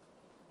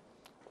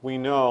 We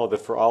know that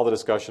for all the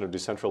discussion of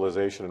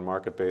decentralization and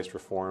market-based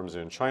reforms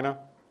in China,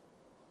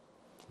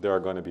 there are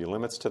going to be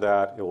limits to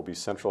that. It will be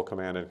central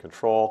command and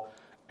control,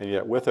 and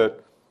yet with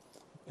it,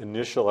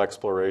 initial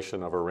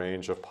exploration of a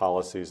range of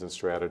policies and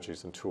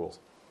strategies and tools.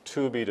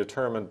 To be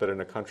determined, but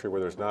in a country where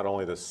there's not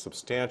only the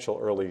substantial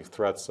early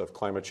threats of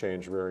climate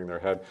change rearing their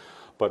head,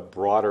 but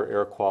broader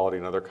air quality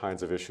and other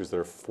kinds of issues that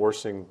are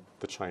forcing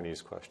the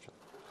Chinese question.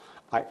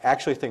 I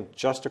actually think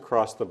just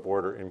across the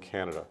border in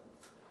Canada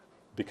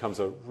becomes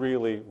a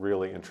really,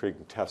 really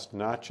intriguing test,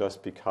 not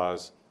just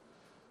because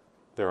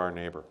they're our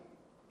neighbor.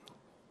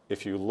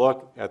 If you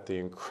look at the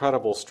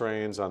incredible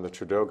strains on the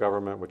Trudeau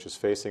government, which is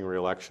facing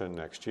re-election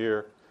next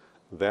year,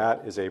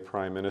 that is a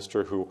prime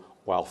minister who,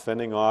 while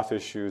fending off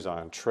issues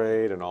on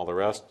trade and all the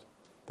rest,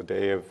 the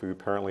day of we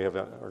apparently are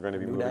going to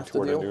be moving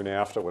toward a new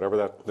NAFTA,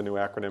 whatever the new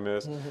acronym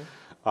is.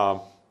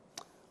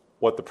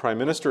 What the prime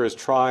minister is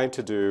trying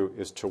to do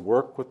is to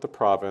work with the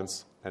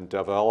province and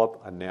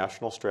develop a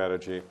national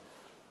strategy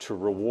to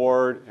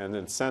reward and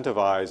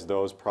incentivize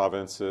those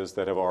provinces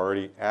that have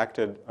already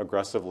acted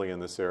aggressively in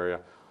this area,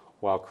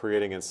 while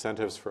creating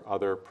incentives for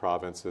other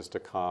provinces to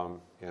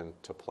come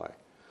into play.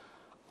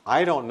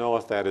 I don't know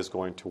if that is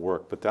going to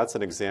work, but that's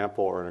an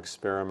example or an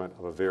experiment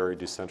of a very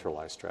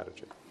decentralized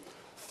strategy.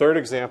 Third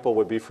example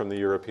would be from the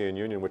European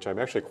Union, which I'm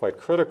actually quite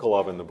critical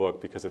of in the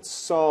book because it's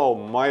so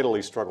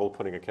mightily struggled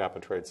putting a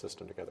cap-and-trade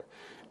system together.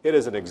 It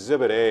is an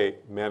exhibit A,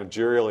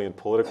 managerially and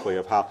politically,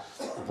 of how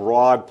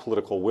broad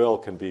political will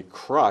can be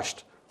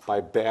crushed by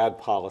bad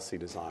policy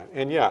design.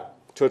 And yet,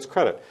 to its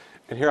credit,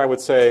 and here I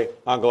would say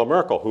Angela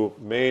Merkel, who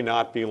may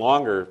not be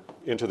longer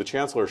into the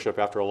chancellorship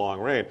after a long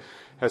reign,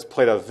 has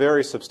played a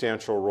very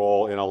substantial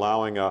role in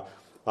allowing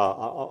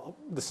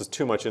this is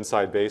too much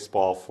inside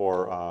baseball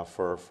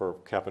for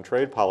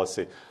cap-and-trade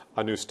policy,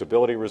 a new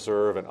stability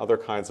reserve and other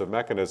kinds of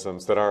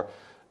mechanisms that are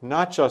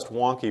not just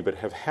wonky, but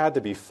have had to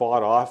be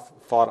fought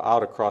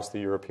out across the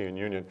European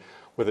Union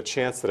with a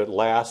chance that at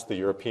last the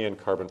European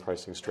carbon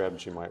pricing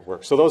strategy might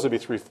work. So those would be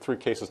three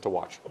cases to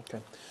watch. Okay.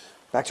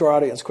 Back to our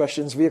audience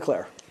questions via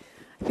Claire.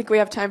 I think we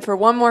have time for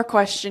one more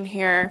question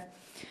here.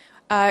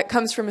 It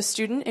comes from a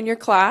student in your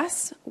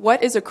class.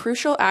 What is a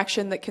crucial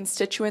action that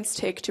constituents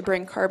take to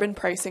bring carbon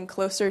pricing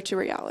closer to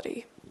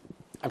reality?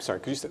 I'm sorry,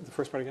 could you say the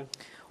first part again?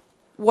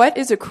 What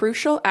is a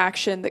crucial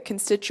action that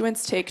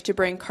constituents take to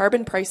bring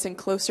carbon pricing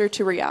closer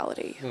to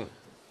reality?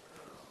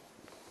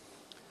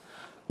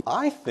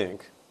 I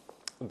think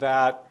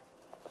that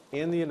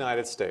in the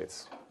United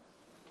States,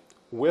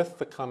 with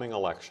the coming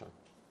election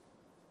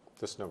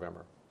this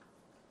November,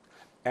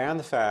 and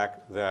the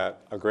fact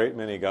that a great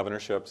many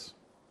governorships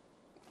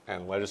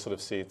and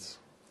legislative seats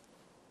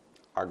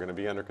are going to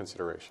be under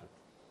consideration,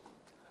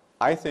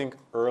 I think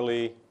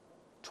early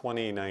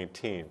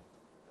 2019,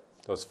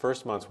 those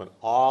first months when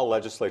all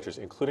legislatures,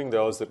 including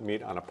those that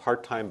meet on a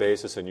part-time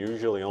basis and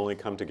usually only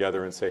come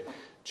together in, say,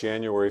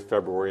 January,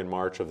 February, and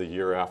March of the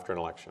year after an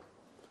election,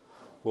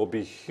 will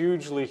be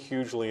hugely,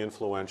 hugely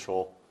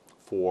influential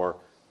for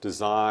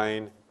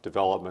design,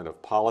 development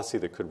of policy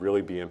that could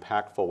really be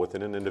impactful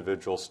within an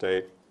individual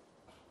state,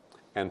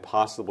 and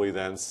possibly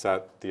then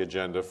set the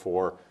agenda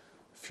for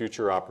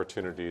future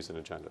opportunities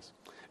and agendas.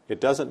 It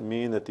doesn't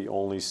mean that the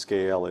only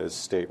scale is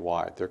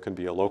statewide. There can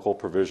be a local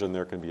provision,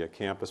 there can be a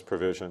campus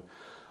provision,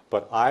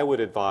 but I would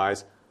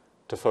advise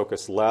to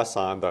focus less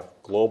on the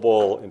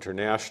global,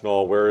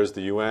 international, where is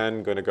the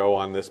UN going to go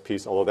on this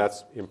piece, although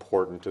that's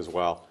important as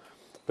well.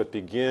 But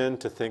begin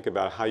to think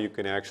about how you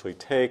can actually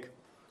take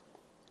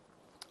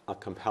a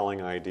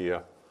compelling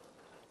idea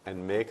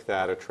and make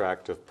that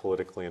attractive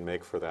politically and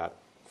make for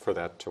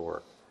that to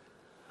work.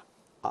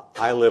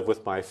 I live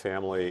with my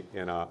family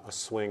in a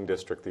swing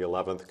district, the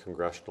 11th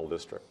Congressional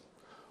District,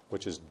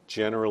 which is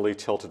generally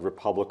tilted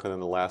Republican in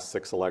the last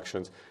 6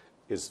 elections,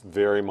 is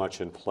very much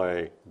in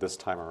play this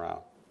time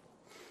around.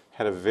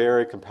 Had a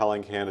very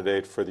compelling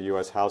candidate for the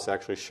U.S. House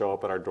actually show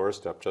up at our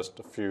doorstep just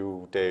a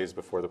few days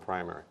before the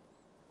primary.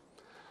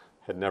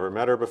 Had never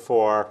met her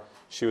before.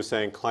 She was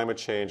saying climate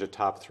change a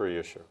top 3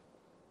 issue.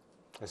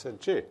 I said,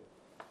 gee,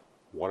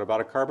 what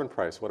about a carbon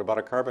price? What about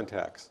a carbon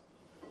tax?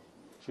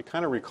 She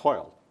kind of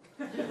recoiled.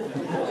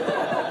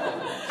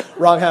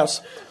 Wrong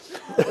house.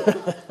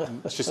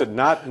 She said,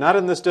 not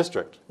in this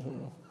district.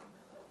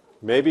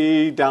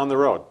 Maybe down the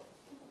road.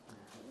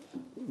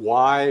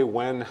 Why,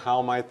 when,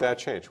 how might that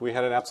change? We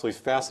had an absolutely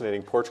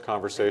fascinating porch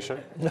conversation.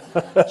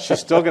 She's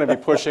still going to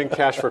be pushing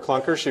cash for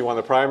clunkers. She won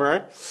the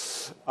primary.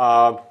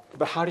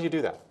 But how do you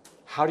do that?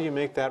 How do you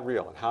make that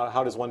real? And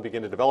how does one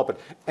begin to develop it?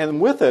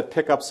 And with it,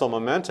 pick up some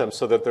momentum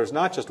so that there's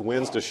not just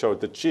wins to show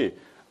that, gee,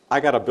 I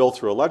got a bill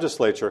through a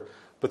legislature,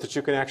 but that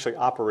you can actually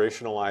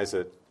operationalize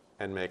it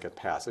and make it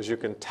pass. As you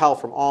can tell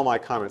from all my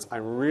comments,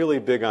 I'm really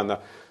big on the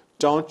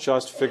don't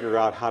just figure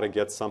out how to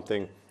get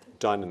something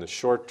done in the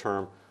short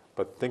term,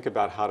 but think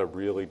about how to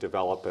really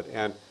develop it.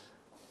 And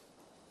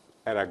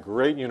at a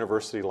great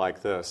university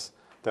like this,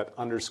 that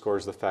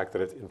underscores the fact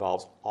that it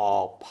involves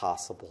all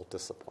possible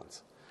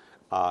disciplines.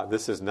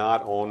 This is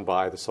not owned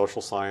by the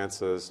social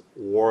sciences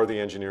or the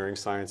engineering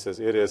sciences.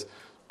 It is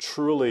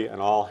truly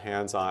an all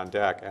hands on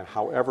deck. And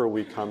however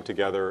we come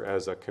together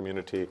as a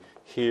community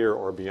here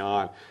or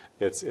beyond,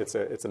 it's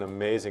an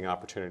amazing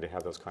opportunity to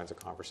have those kinds of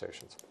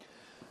conversations.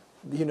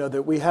 You know,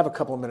 that we have a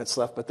couple of minutes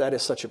left, but that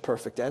is such a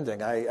perfect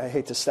ending. I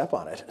hate to step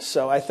on it.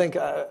 So I think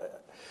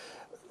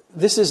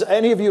this is,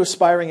 any of you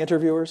aspiring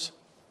interviewers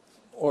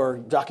or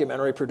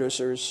documentary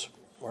producers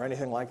or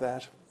anything like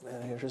that?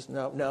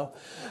 No.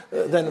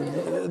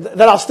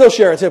 Then I'll still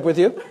share a tip with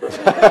you.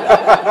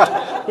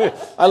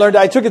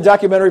 I took a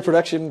documentary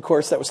production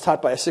course that was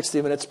taught by a 60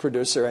 Minutes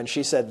producer, and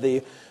she said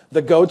the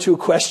go-to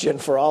question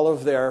for all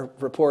of their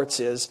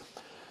reports is,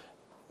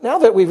 now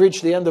that we've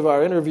reached the end of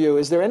our interview,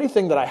 is there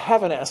anything that I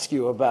haven't asked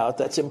you about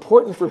that's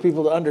important for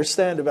people to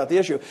understand about the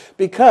issue?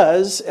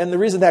 Because, and the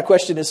reason that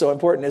question is so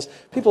important is,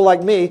 people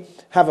like me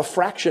have a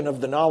fraction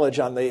of the knowledge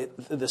on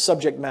the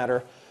subject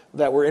matter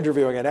that we're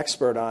interviewing an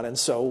expert on, and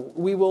so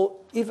we will,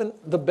 even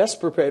the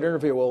best prepared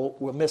interview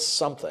will miss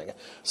something.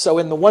 So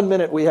in the 1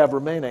 minute we have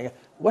remaining,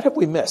 what have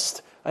we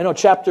missed? I know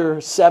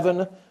chapter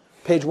 7,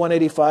 page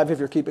 185, if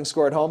you're keeping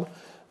score at home,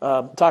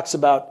 talks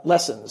about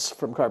lessons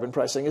from carbon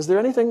pricing. Is there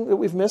anything that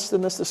we've missed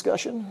in this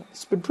discussion?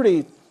 It's been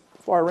pretty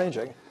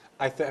far-ranging.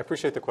 I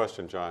appreciate the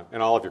question, John,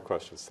 and all of your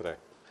questions today.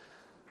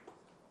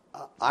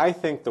 I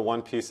think the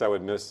one piece I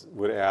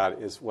would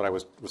add is what I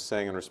was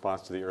saying in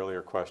response to the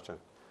earlier question.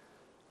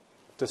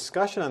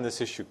 Discussion on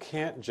this issue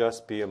can't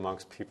just be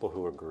amongst people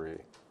who agree,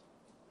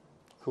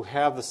 who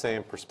have the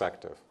same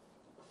perspective,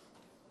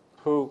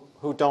 who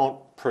don't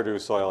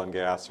produce oil and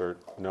gas or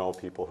know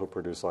people who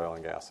produce oil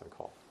and gas and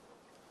coal.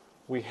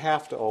 We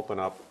have to open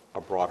up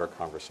a broader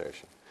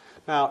conversation.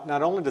 Now,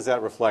 not only does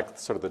that reflect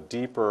sort of the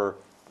deeper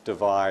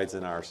divides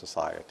in our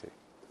society,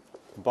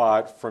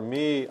 but for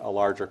me, a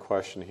larger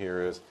question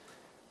here is,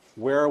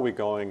 where are we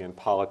going in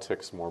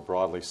politics more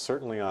broadly,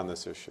 certainly on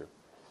this issue?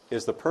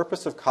 Is the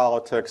purpose of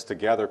politics to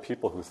gather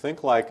people who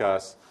think like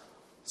us,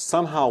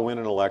 somehow win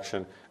an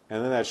election,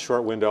 and in that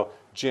short window,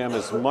 jam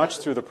as much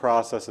through the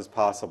process as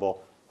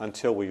possible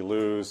until we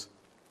lose,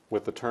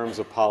 with the terms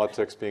of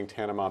politics being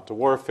tantamount to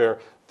warfare,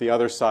 the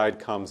other side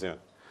comes in?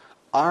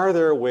 Are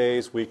there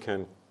ways we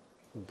can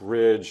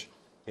bridge,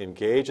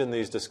 engage in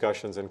these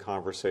discussions and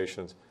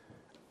conversations?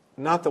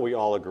 Not that we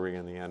all agree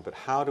in the end, but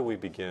how do we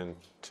begin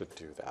to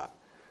do that?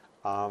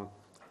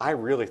 I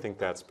really think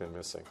that's been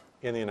missing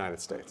in the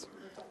United States.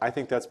 I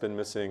think that's been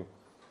missing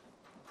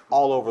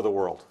all over the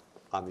world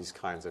on these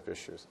kinds of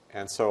issues.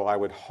 And so I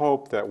would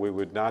hope that we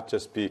would not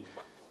just be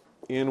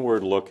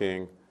inward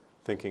looking,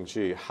 thinking,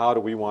 gee, how do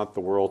we want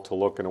the world to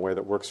look in a way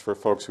that works for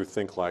folks who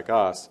think like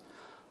us?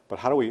 But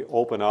how do we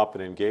open up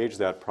and engage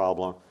that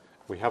problem?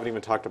 We haven't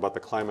even talked about the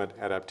climate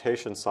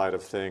adaptation side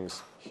of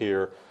things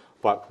here,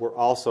 but we're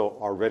also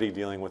already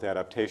dealing with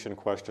adaptation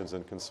questions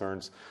and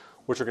concerns,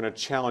 which are going to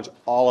challenge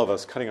all of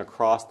us, cutting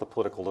across the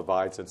political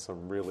divides in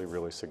some really,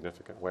 really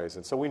significant ways.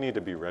 And so we need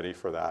to be ready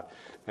for that.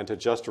 And to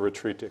just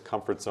retreat to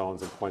comfort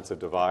zones and points of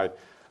divide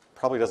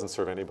probably doesn't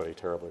serve anybody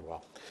terribly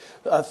well.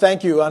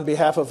 Thank you on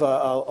behalf of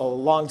a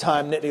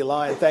long-time Nittany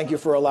Lion. Thank you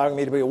for allowing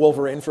me to be a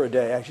Wolverine for a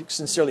day. I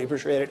sincerely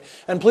appreciate it.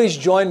 And please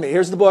join me.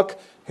 Here's the book.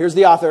 Here's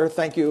the author.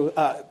 Thank you.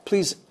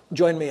 Please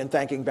join me in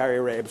thanking Barry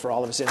Rabe for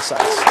all of his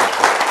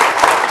insights.